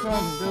 keep me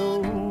from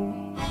door.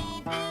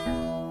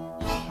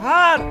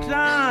 Hard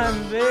time,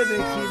 baby,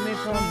 keep me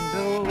from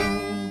door.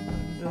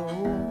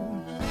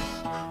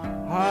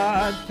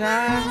 Hard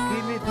time,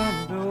 keep me from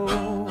door.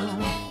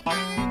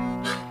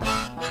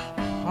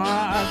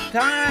 Hard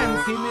time,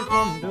 keep me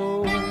from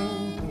door.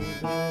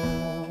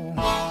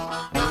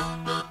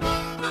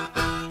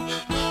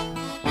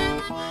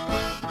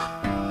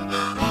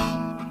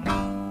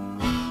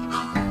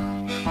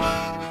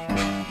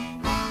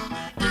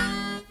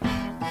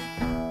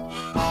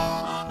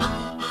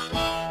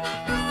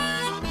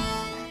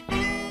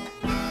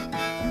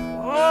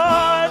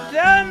 Oh,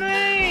 tell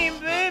me,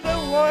 baby,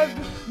 what's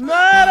the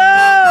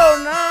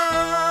matter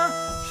now?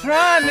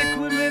 Trying to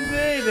quit me,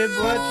 baby,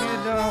 but you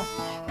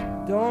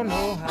don't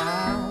know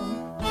how.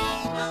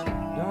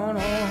 Don't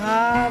know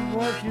how,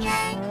 but you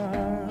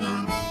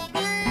done.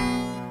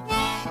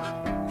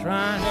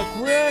 Trying to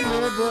quit me,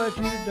 but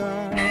you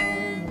don't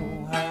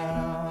know how.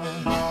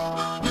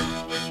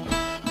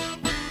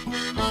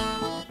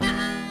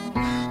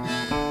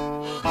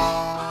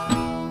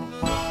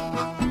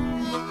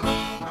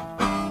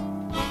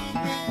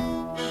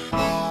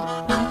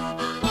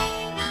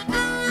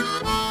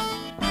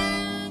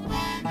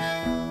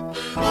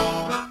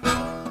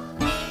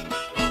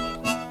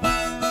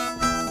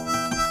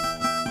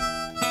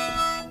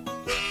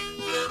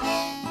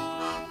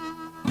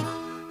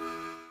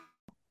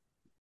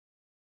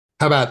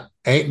 How about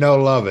Ain't No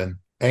Lovin',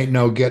 Ain't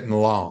No Getting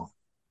Along?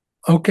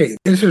 Okay,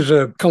 this is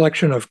a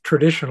collection of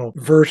traditional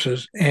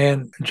verses,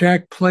 and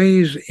Jack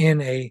plays in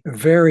a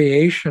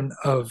variation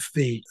of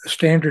the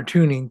standard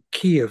tuning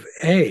key of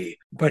A,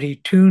 but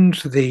he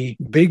tunes the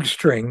big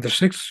string, the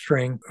sixth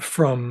string,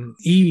 from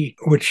E,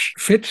 which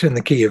fits in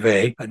the key of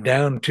A,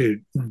 down to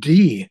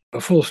D, a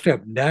full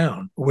step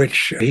down,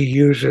 which he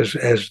uses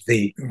as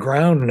the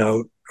ground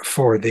note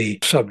for the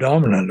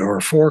subdominant or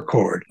four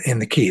chord in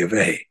the key of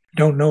A.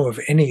 don't know of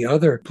any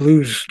other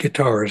blues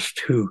guitarist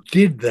who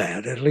did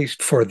that, at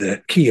least for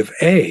the key of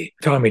A.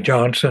 Tommy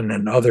Johnson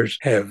and others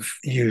have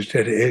used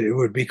it. It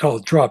would be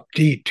called drop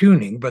D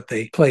tuning, but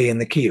they play in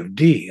the key of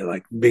D,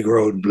 like Big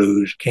Road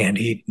Blues, Canned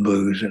Heat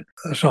Blues, and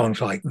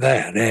songs like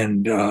that.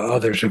 And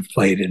others have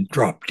played in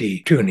drop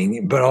D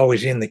tuning, but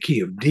always in the key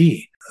of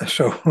D.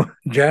 So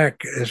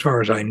Jack, as far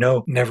as I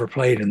know, never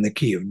played in the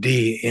key of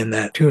D in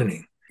that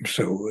tuning.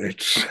 So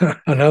it's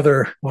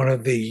another one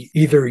of the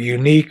either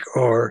unique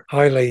or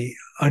highly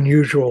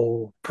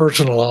unusual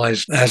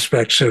personalized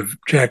aspects of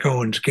Jack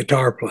Owen's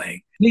guitar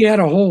playing. He had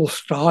a whole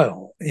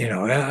style,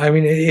 I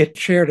mean, it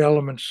shared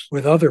elements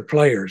with other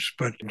players,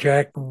 but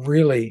Jack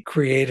really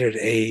created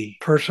a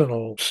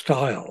personal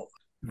style.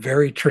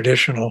 Very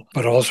traditional,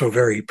 but also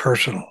very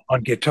personal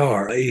on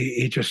guitar.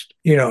 He just,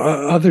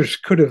 others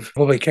could have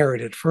probably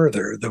carried it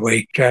further the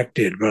way Jack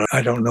did, but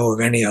I don't know of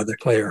any other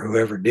player who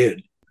ever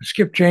did.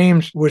 Skip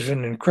James was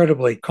an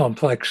incredibly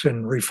complex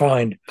and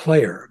refined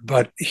player,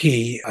 but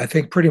he, I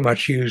think, pretty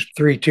much used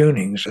three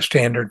tunings: a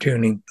standard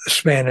tuning,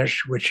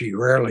 Spanish, which he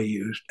rarely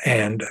used,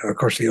 and, of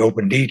course, the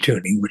open D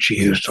tuning, which he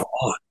used a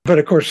lot. But,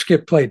 of course,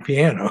 Skip played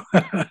piano,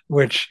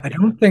 which I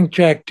don't think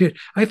Jack did.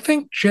 I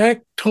think Jack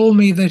told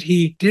me that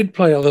he did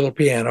play a little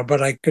piano, but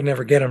I could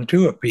never get him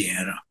to a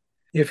piano.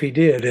 If he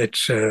did,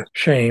 it's a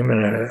shame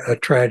and a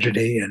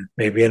tragedy and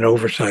maybe an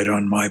oversight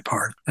on my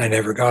part. I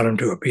never got him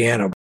to a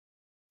piano.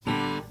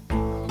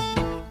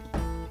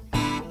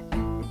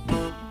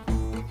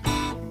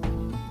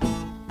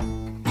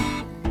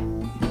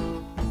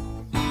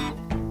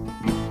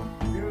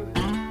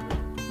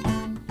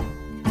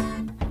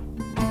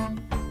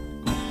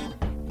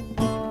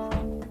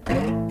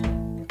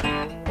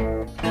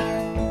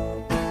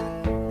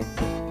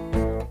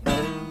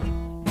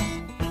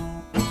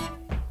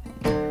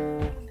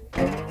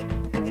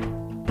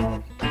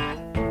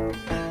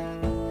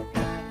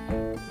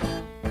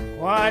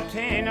 What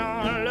ain't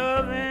on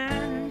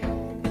loving?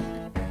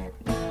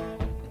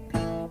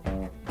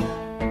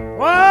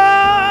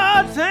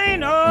 What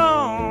ain't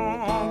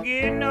on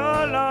getting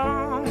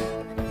along?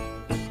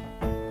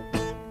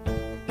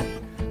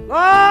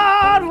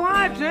 Lord,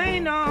 what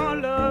ain't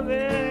on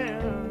loving?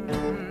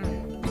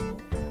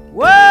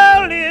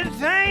 Well,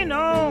 it ain't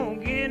on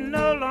getting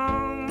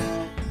along.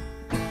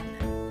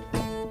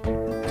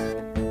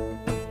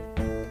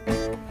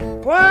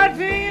 What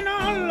ain't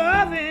on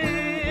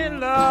loving,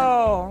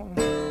 Lord?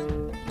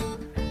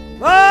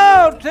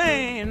 Lord,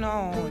 ain't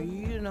on,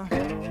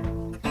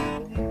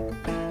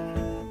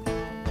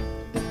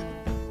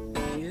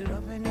 Get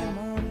up in the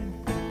morning,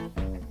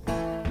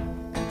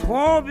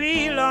 'twon't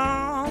be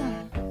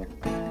long.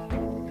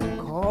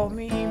 Call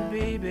me,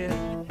 baby.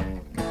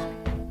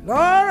 Lord,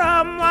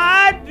 I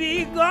might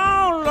be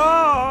gone,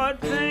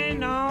 Lord, ain't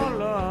no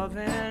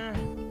loving.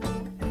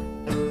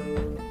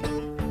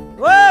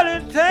 Well,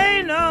 it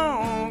ain't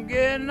no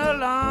getting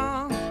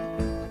along.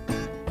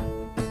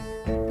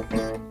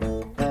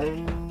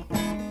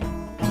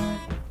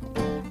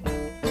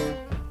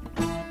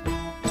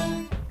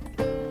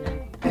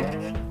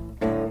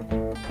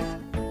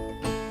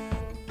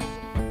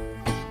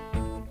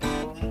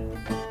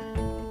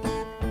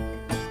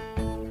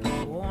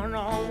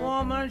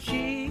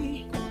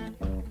 She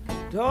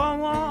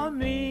don't want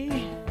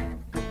me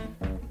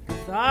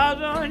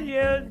 1,000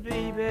 years,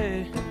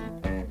 baby.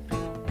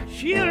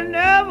 She'll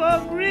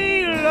never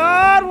agree,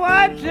 Lord,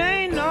 what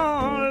ain't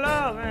no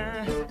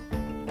loving.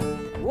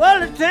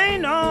 Well, it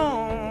ain't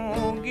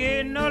no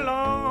getting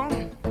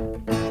along.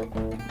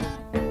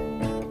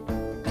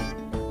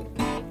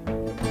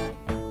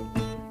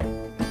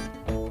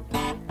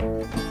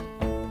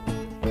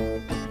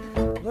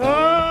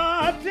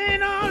 Lord, it ain't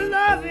no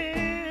loving.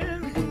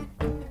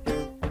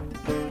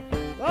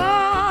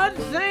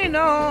 Ain't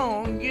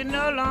on getting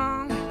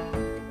along.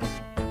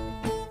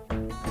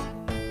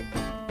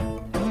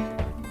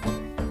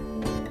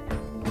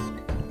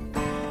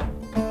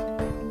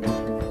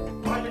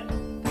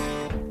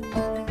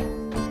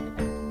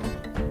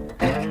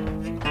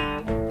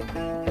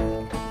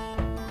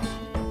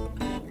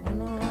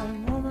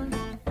 Woman,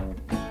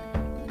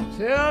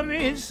 tell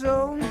me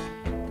so.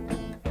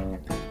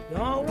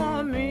 Don't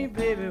want me,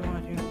 baby,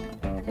 want you?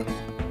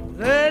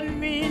 Let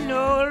me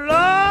know,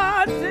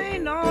 Lord,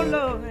 ain't no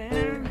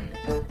loving.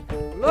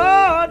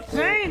 Lord,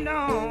 ain't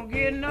no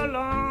getting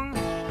along.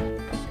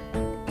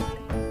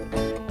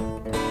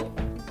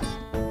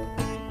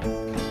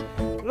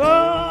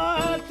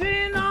 Lord,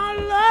 ain't no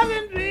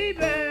loving,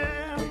 baby.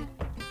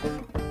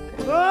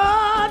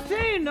 Lord,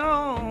 ain't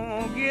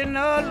no getting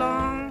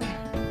along.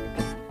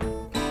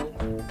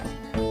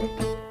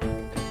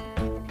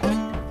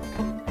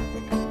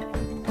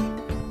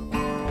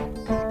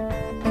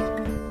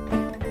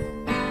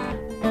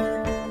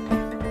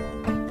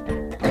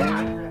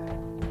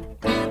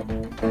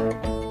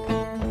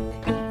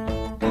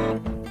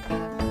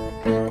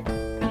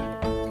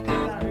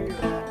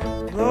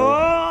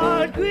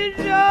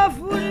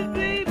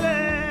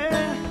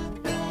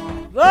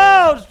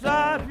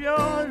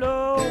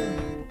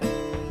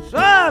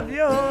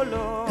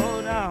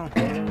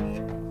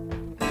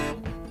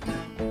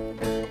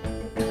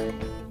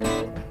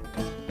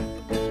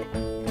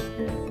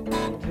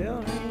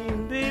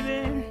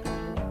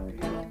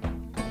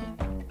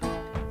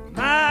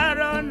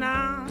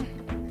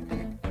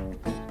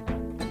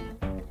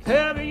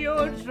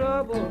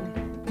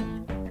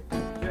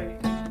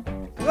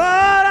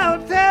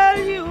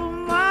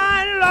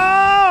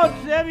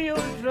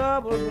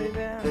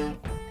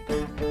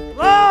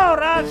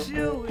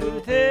 sure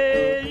will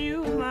tell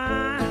you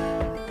mine.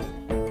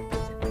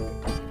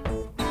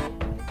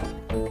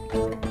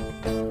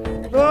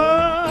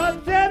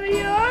 Lord, tell me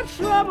your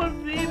trouble,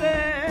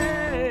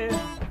 baby.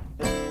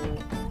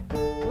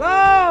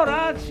 Lord,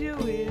 I sure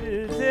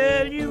will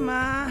tell you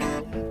mine.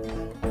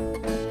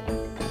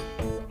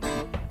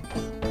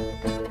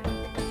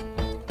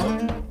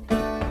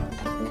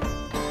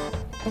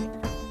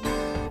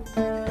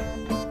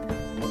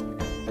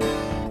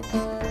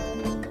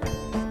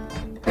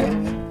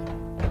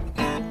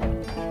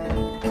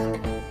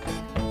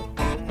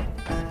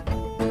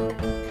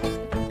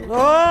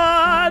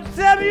 Lord,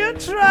 tell me your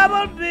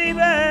trouble, baby.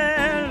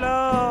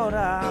 Lord,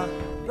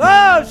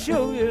 I'll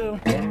show you.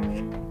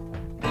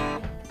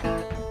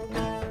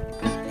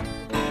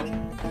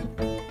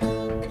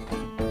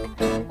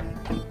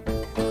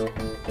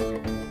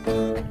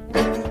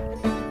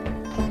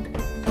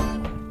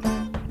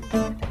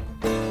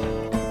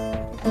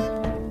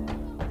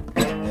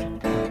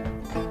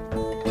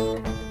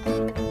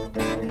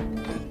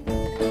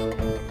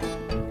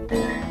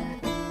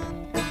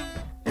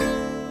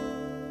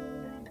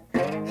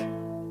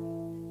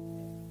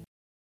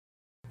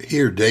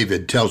 Here,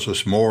 David tells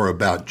us more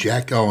about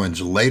Jack Owen's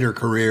later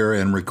career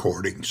and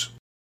recordings.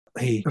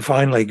 He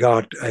finally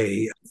got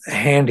a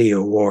Handy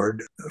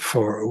Award,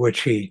 for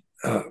which he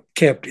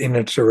kept in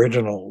its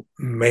original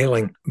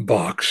mailing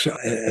box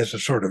as a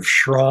sort of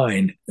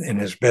shrine in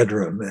his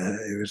bedroom.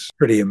 It was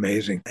pretty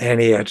amazing.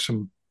 And he had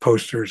some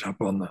posters up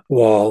on the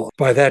wall.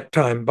 By that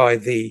time, by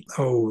the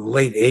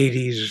late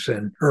 80s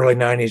and early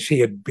 90s, he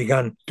had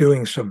begun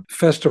doing some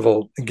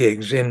festival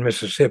gigs in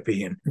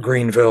Mississippi, in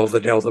Greenville, the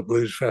Delta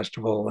Blues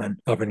Festival, and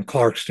up in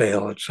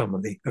Clarksdale at some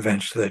of the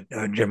events that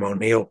Jim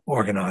O'Neill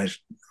organized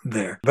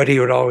there. But he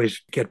would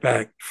always get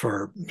back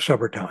for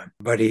supper time.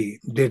 But he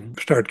did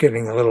start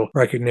getting a little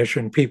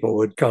recognition. People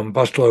would come,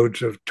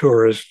 busloads of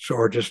tourists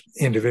or just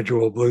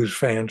individual blues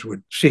fans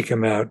would seek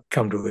him out,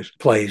 come to his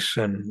place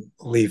and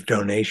leave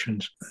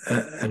donations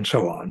and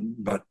so on.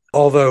 But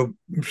although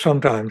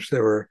sometimes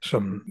there were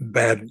some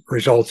bad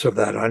results of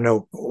that. I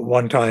know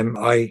one time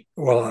I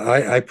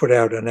put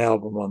out an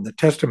album on the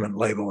Testament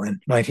label in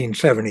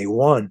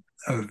 1971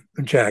 of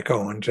Jack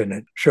Owens, and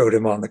it showed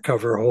him on the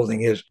cover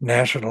holding his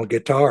National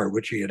guitar,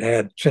 which he had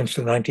had since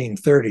the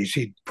 1930s.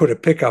 He'd put a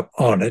pickup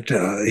on it.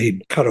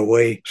 He'd cut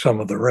away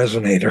some of the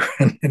resonator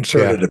and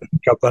inserted a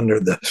pickup under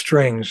the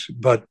strings.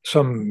 But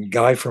some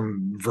guy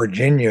from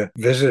Virginia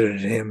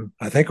visited him,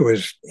 I think it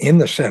was in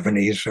the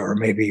 70s or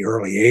maybe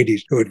early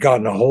 80s, who had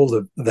gotten a hold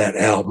of that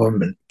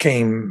album and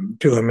came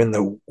to him in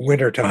the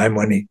wintertime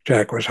when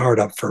Jack was hard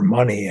up for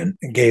money and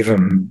gave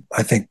him,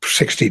 I think,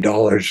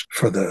 $60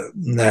 for the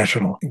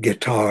National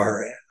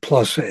guitar,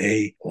 plus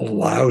a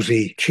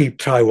lousy, cheap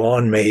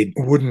Taiwan-made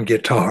wooden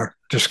guitar.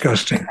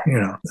 Disgusting,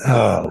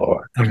 Oh,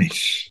 Lord. I mean,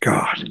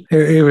 God.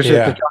 It was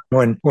at the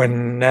time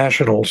when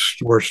Nationals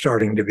were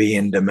starting to be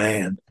in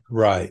demand.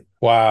 Right.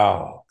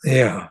 Wow.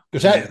 Yeah.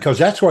 Because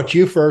that's what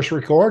you first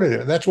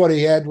recorded. That's what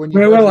he had when you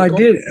Well, I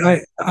did.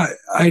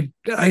 I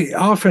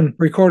often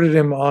recorded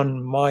him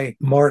on my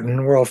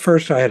Martin. Well,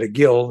 first I had a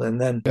Guild, and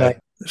then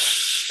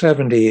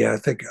 70, I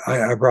think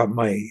I brought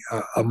my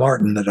a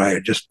Martin that I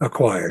had just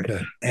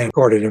acquired and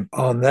recorded him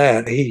on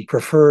that. He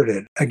preferred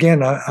it.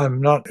 Again,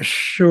 I'm not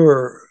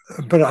sure,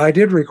 but I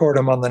did record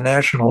him on the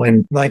National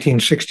in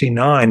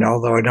 1969,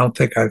 although I don't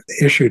think I've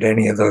issued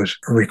any of those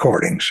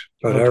recordings.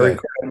 But I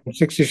recorded him in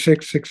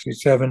 66,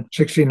 67,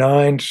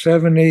 69,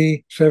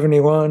 70,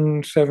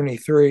 71,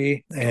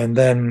 73, and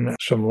then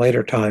some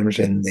later times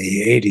in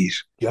the 80s.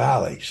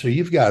 Golly. So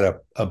you've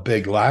got a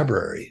big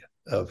library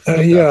of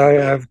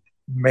I've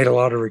made a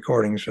lot of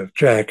recordings of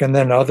Jack, and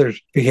then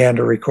others began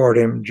to record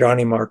him.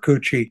 Johnny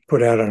Marcucci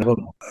put out an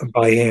album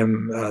by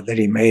him that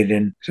he made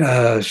in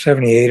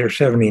 78 or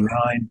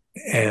 79,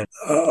 and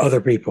other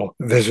people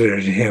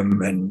visited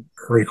him and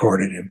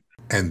recorded him.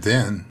 And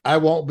then I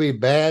Won't Be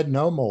Bad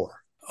No More.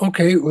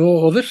 Okay,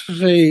 well, this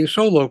is a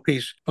solo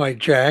piece by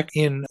Jack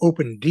in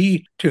open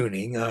D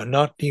tuning,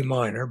 not D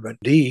minor, but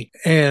D.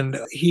 And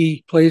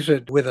he plays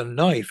it with a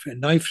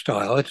knife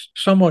style. It's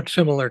somewhat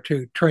similar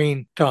to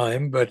Train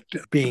Time, but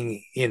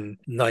being in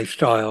knife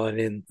style and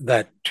in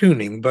that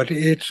tuning. But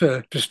it's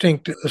a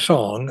distinct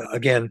song,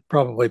 again,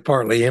 probably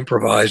partly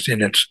improvised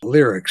in its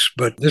lyrics.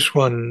 But this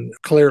one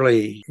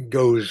clearly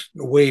goes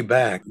way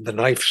back. The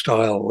knife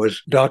style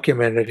was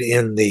documented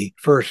in the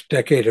first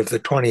decade of the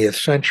 20th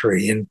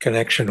century in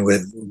connection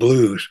with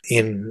blues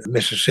in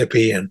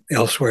Mississippi and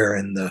elsewhere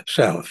in the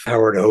South.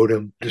 Howard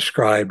Odom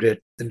described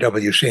it, and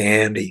W.C.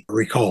 Handy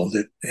recalled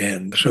it.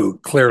 And so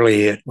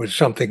clearly it was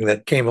something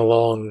that came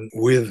along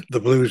with the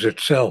blues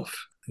itself.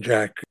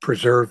 Jack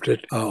preserved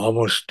it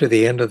almost to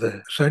the end of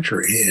the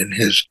century in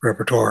his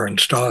repertoire and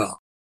style.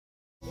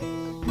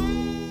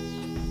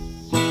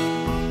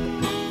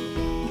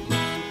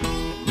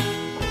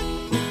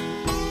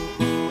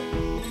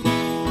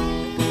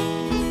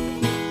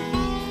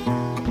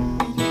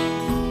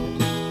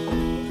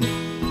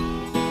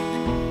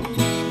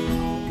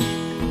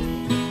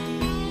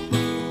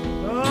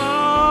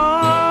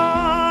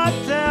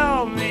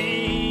 Tell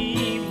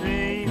me,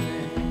 baby,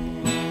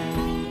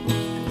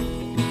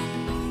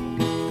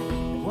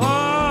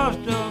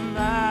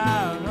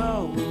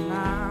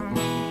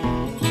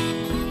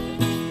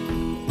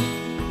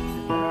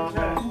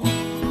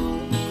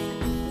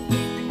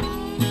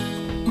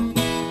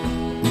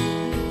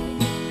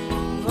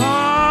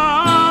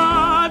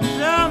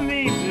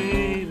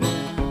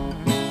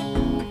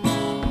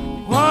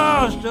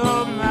 lost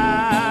of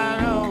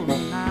my own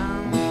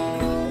town.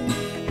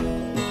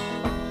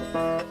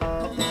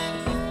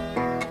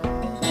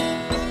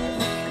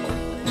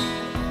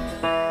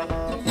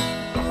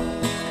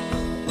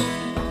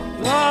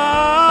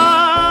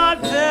 Lord,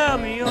 tell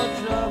me your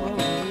trouble,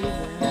 baby.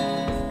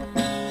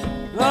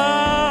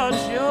 Lord,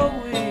 show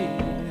me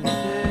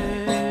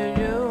that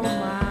you're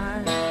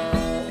mine.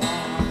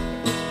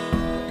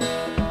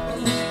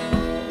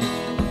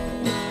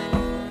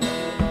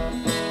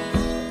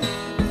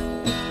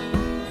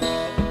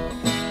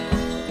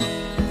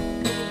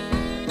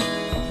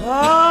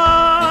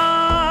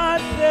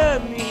 Lord, tell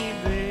me,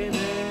 baby.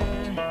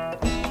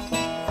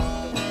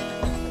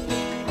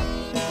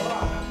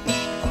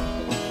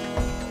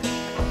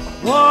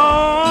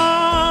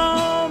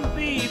 Won't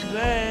be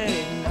back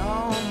no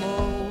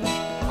more.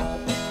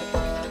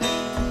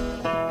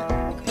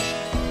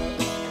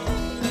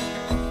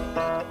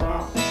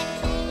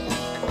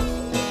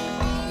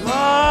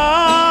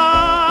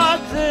 Lord,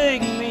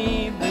 take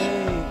me,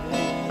 baby.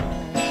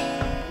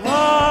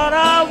 Lord,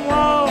 I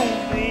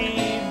won't be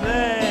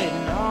back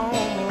no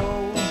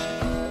more.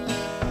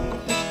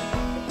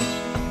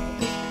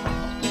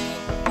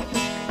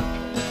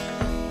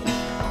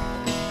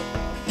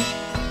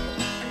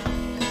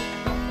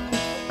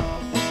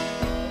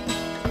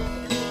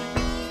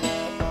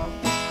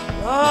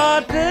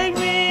 Lord, take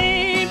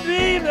me,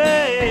 baby.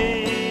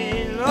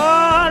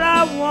 Lord,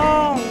 I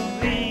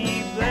won't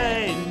be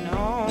back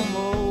no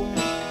more.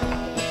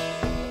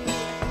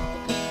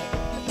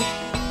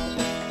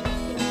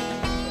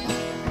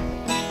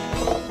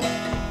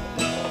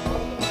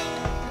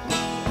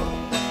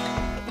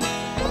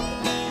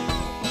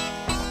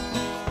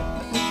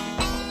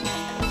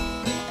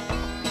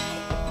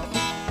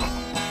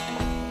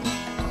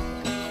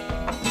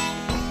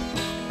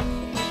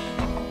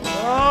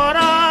 Lord,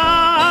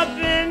 I've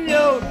been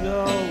your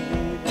dog,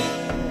 baby,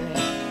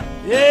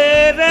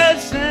 ever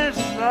since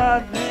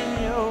I've been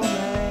your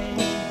man.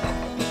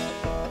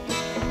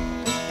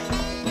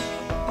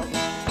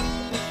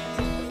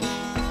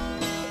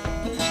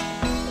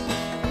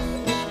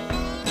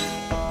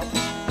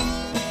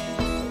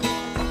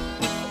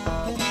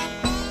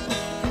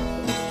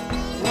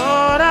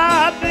 Lord,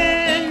 I've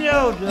been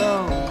your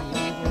dog,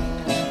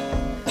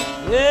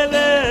 baby,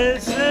 ever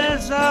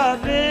since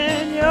I've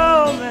been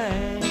your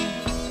man.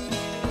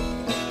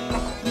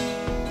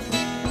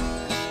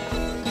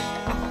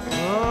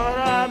 Lord,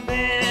 I've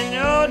been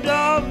your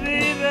dog,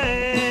 baby.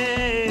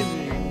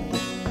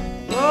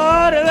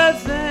 Lord, ever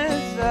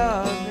since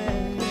I've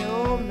been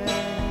your man.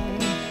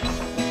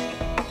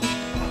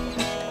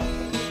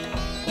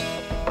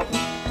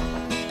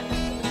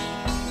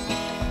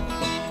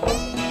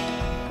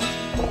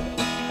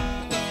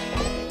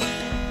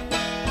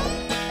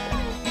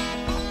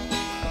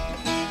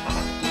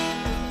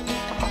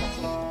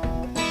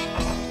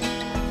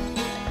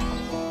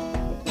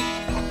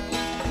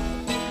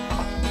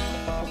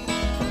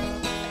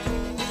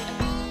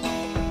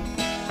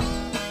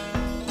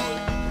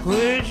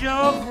 Quit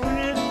your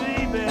foolishness,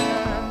 baby.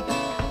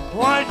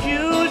 Once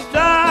you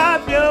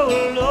stop your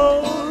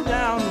low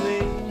down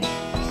way.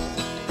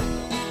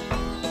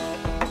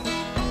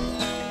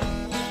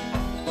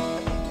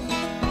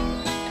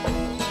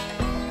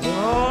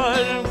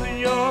 Lord, quit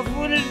your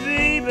foolishness,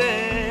 baby.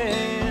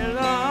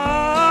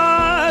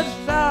 Lord,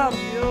 stop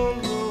your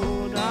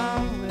low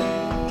down way.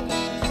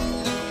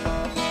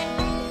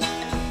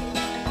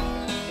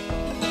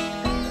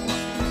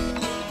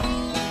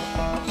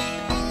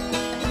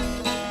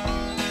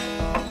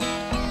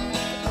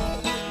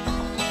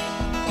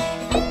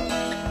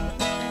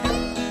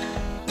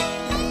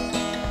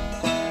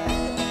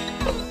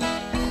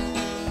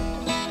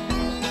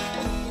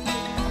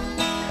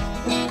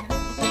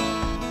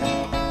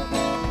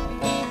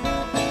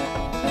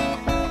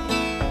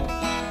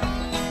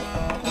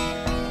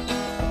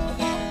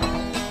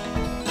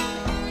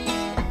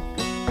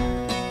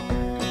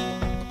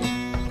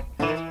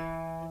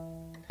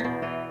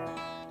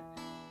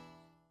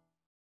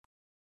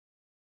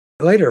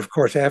 Later, of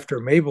course, after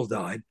Mabel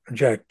died,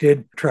 Jack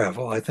did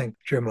travel. I think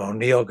Jim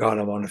O'Neill got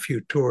him on a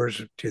few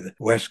tours to the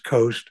West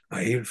Coast.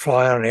 He would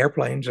fly on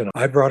airplanes, and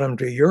I brought him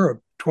to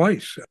Europe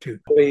twice, to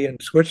Italy and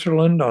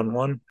Switzerland on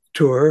one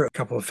tour, a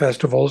couple of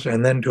festivals,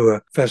 and then to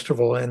a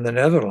festival in the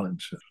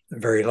Netherlands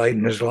very late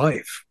in his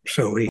life.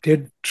 So he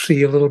did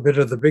see a little bit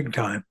of the big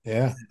time.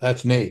 Yeah,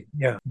 that's neat.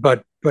 Yeah,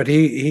 but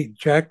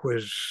Jack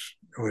was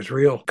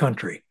real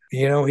country.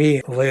 You know,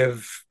 he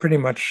lived pretty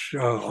much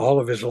all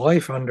of his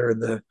life under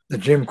the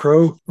Jim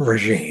Crow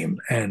regime,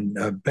 and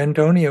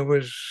Bentonia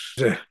was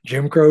a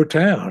Jim Crow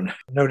town,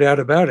 no doubt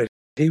about it.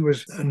 He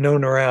was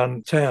known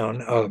around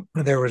town.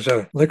 There was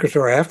a liquor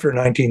store after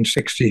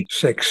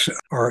 1966,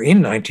 or in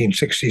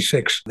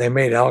 1966, they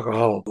made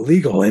alcohol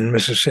legal in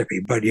Mississippi,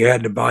 but you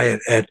had to buy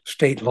it at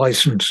state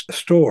licensed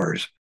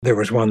stores. There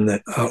was one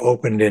that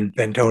opened in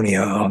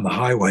Bentonia on the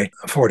Highway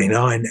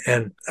 49,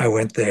 and I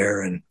went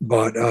there and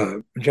bought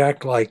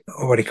Jack liked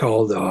what he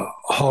called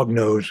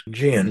hognose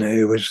gin.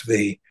 It was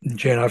the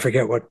gin, I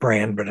forget what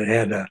brand, but it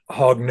had a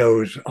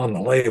hognose on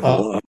the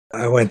label.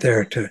 I went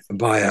there to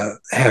buy a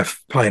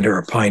half pint or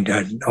a pint.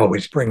 I'd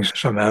always bring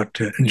some out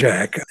to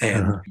Jack,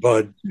 and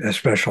Bud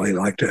especially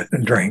liked to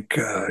drink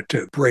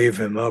to brave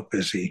him up,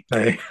 as he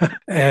say.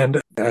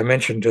 And I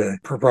mentioned to the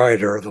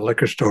proprietor of the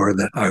liquor store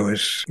that I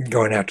was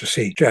going out to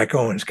see Jack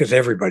Owens because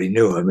everybody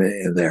knew him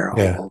there.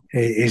 Yeah.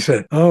 He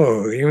said,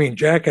 "Oh, you mean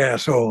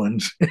Jackass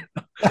Owens?"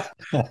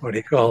 What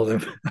he called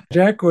him.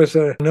 Jack was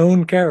a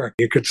known character,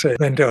 you could say,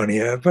 in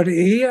Antonia, but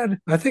he had,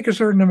 I think, a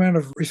certain amount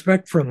of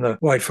respect from the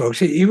white folks.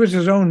 He was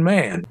his own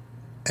man.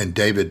 And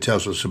David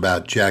tells us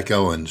about Jack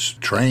Owens'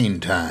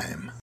 Train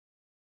Time.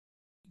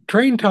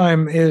 Train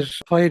Time is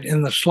played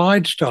in the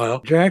slide style.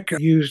 Jack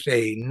used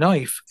a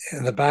knife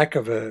in the back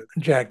of a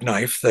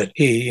jackknife that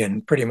he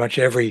and pretty much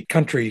every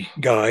country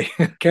guy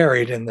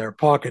carried in their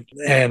pocket,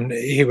 and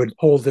he would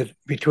hold it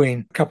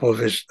between a couple of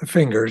his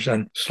fingers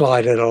and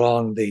slide it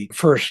along the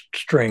first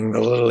string,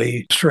 the little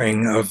E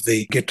string of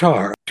the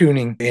guitar,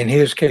 tuning, in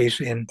his case,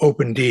 in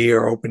open D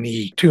or open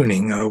E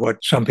tuning, what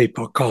some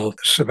people call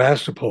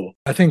Sebastopol.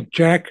 I think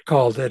Jack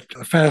called it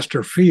a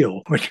faster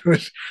feel, which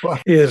was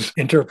his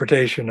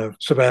interpretation of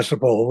Sebastopol,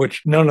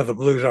 which none of the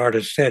blues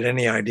artists had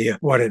any idea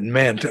what it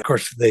meant. Of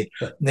course, the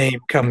name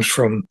comes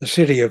from the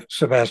city of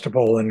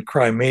Sebastopol in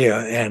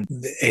Crimea, and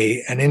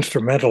an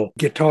instrumental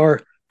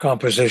guitar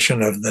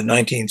composition of the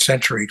 19th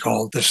century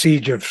called The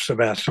Siege of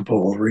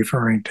Sebastopol,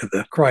 referring to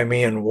the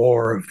Crimean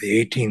War of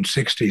the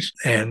 1860s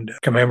and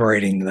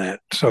commemorating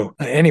that. So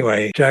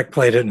anyway, Jack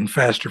played it in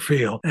faster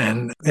feel.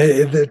 And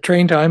the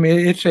Train Time,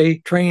 it's a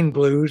train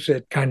blues.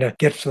 It kind of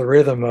gets the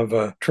rhythm of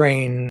a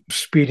train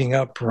speeding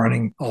up,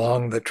 running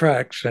along the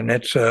tracks. And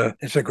it's a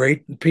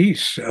great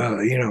piece.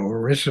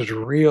 This is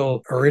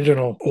real,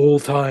 original,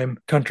 old-time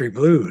country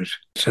blues.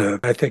 It's,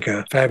 I think,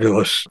 a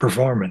fabulous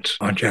performance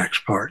on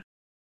Jack's part.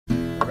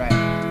 Right.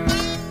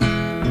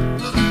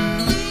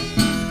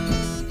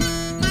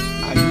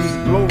 I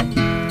use blow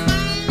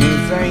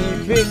anything you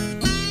pick.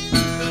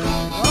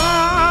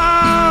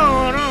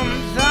 Oh, them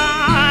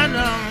side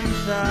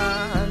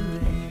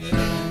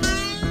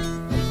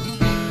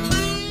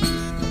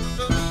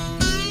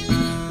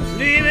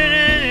leave it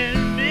in his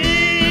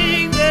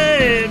big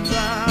bed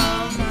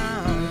by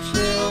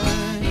myself.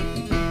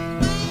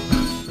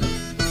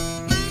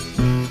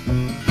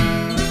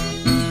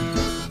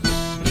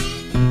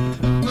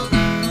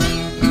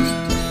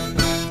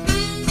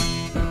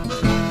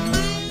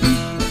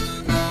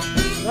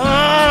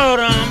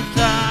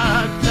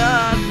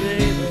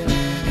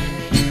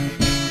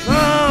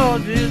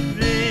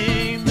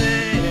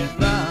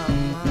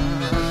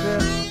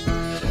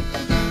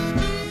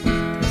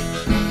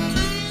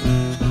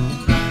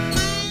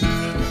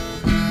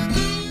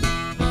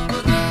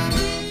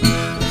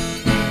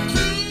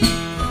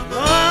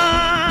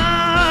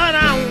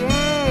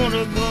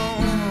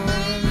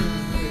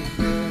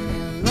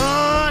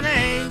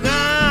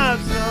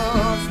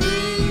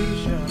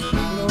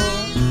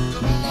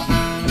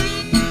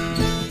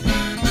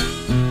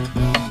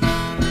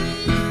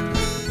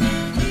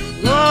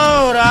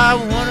 I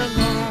wanna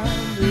go,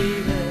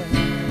 baby.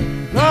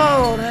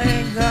 Lord,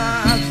 ain't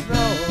got so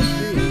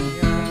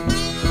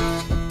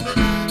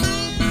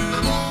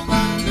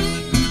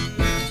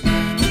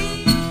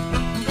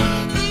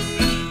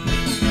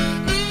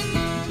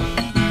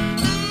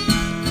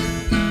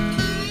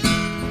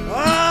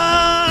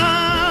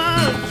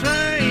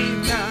oh,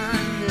 train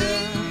time,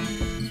 yeah.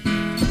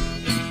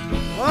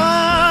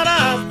 What I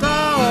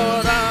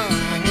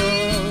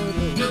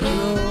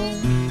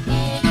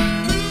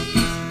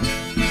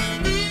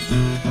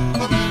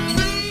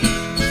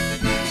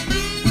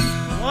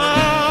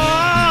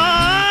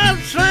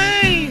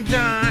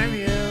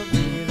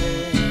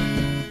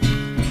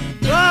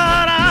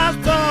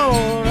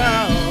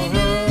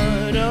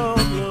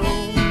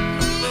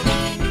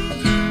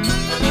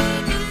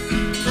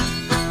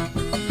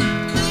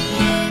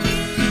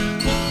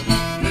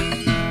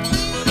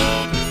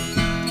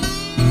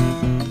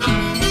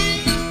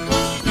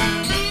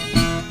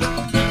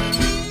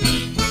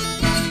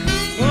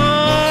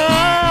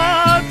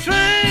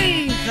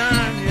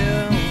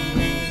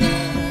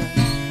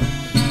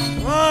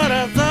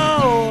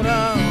thought I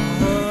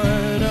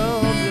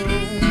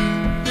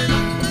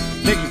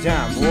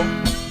would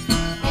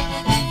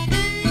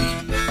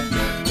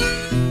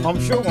know. I'm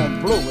sure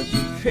gonna blow what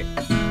you pick.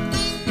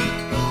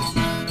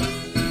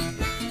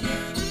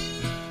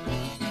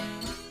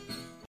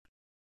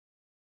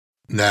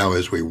 Now,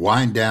 as we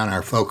wind down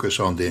our focus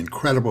on the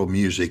incredible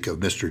music of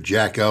Mr.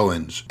 Jack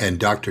Owens and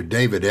Dr.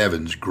 David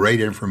Evans'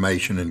 great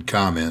information and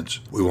comments,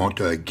 we want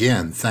to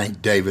again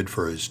thank David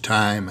for his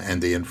time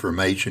and the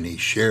information he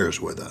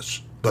shares with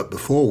us. But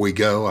before we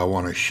go, I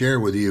want to share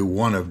with you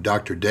one of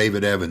Dr.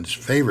 David Evans'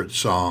 favorite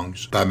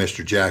songs by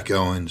Mr. Jack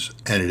Owens,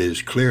 and it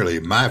is clearly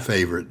my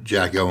favorite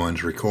Jack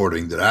Owens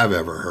recording that I've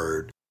ever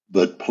heard.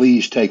 But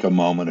please take a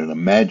moment and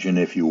imagine,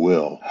 if you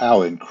will,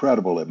 how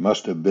incredible it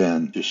must have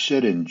been to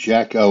sit in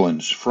Jack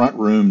Owen's front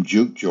room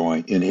juke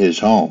joint in his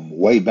home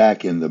way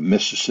back in the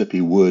Mississippi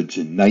woods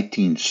in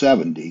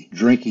 1970,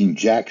 drinking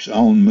Jack's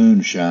own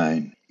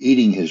moonshine,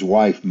 eating his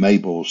wife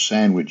Mabel's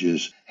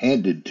sandwiches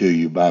handed to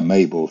you by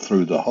Mabel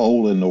through the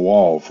hole in the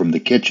wall from the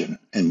kitchen,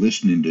 and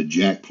listening to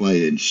Jack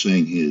play and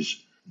sing his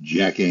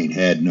Jack Ain't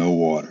Had No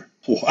Water.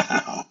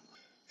 Wow.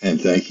 And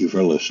thank you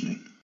for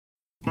listening.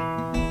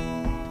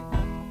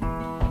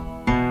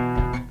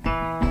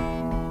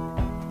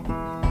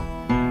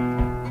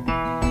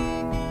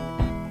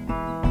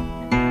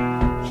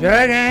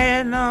 Jack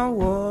ain't no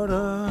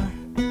water,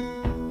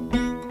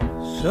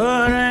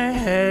 so they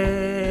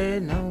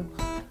had no.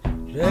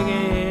 Jack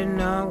ain't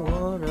no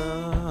water,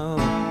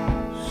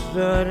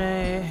 so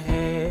they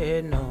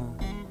had no.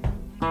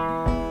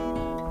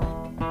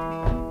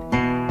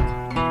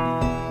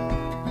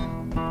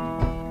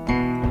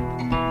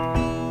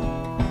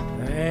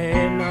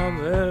 Ain't no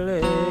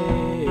belly,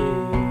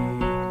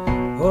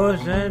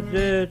 horse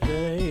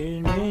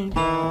entertainment.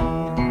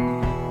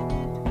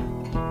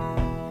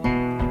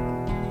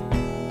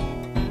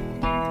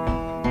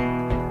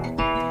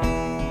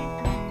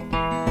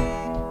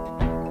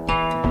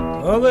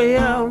 Look at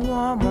your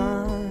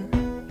woman,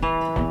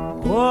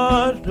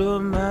 what's the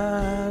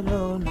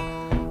matter?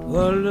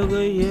 Oh, look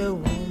at your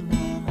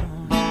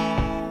woman,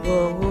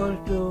 oh,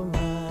 what's the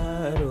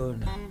matter?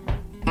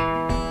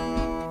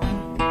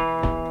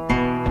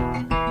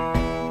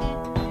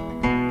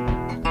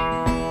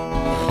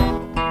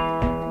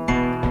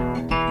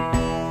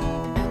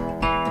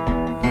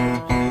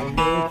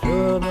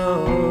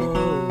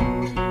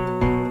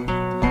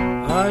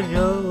 I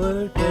just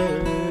will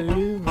tell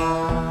you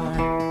mine.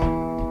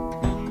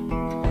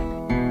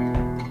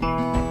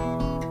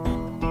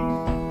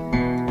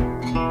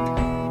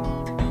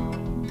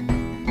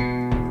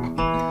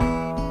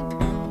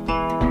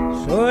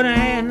 So there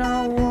ain't no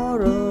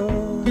water,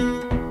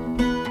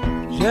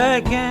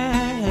 Jack ain't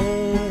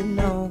had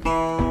no.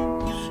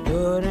 So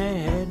there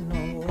ain't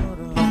no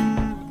water,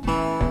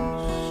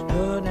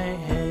 so there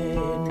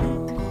ain't no.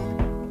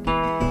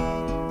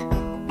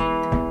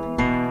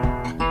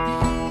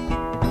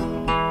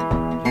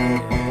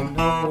 There ain't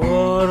no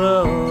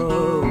water,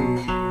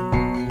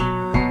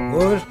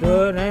 oh, so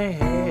there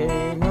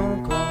ain't no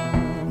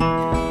corn.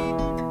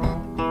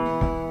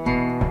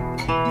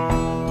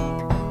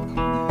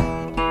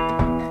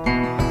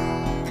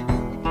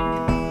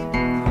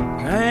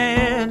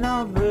 Ain't no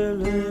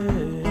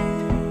Billy,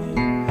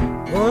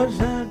 what's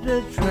at the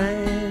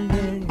train?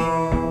 Ain't no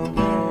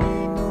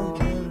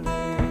Billy,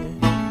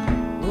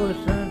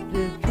 what's at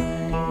the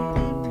train?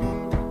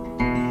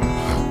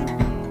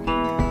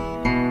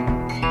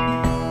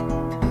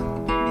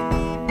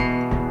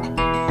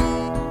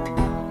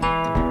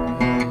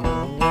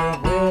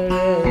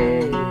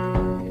 Billy,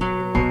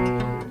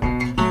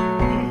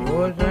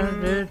 what's at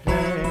the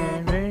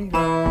train? Ain't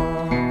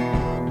gone.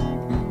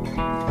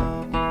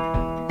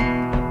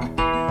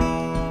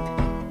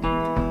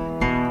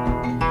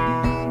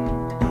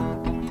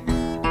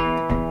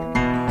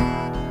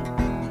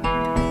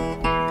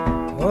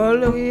 Oh,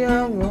 look at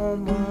your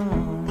woman,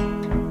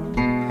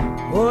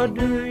 what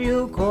do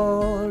you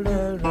call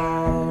that?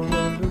 Oh,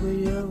 look at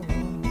your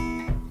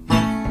woman,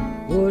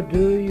 what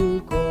do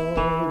you call it?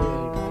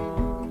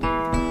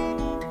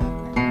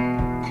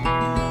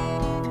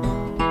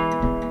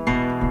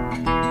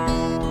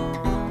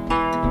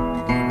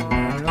 I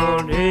know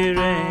it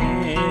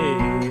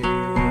ain't,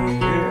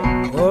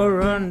 oh,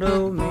 run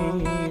to me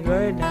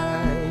right now.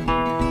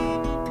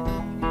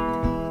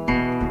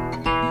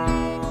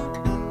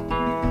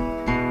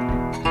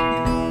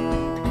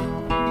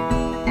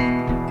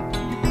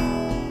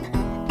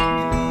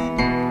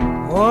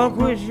 Walk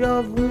with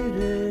your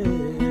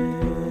freedom,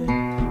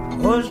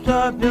 or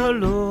stop your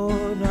low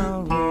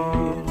down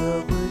ways.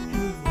 Walk with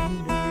your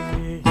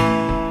freedom,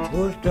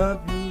 or stop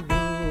your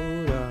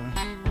low down.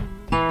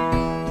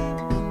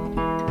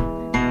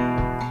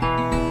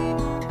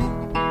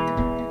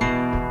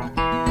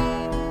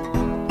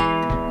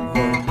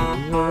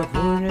 Walk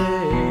with your freedom,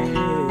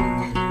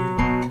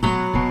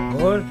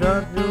 or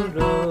stop your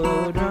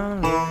low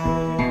down ways.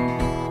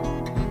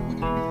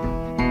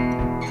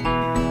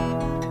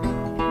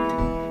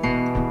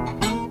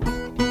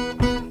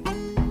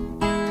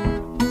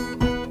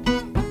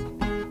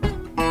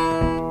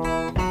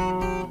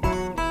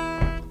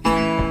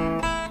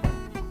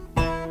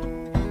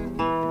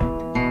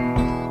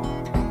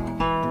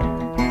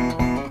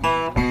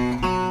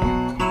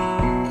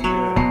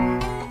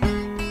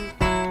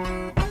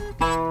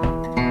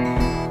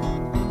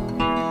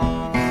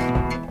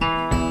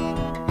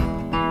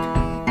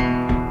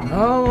 I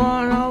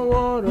want no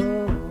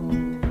water,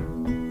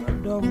 I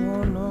don't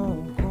want no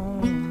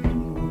corn.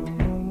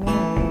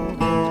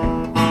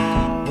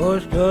 Oh,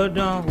 still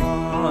don't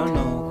want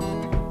no corn.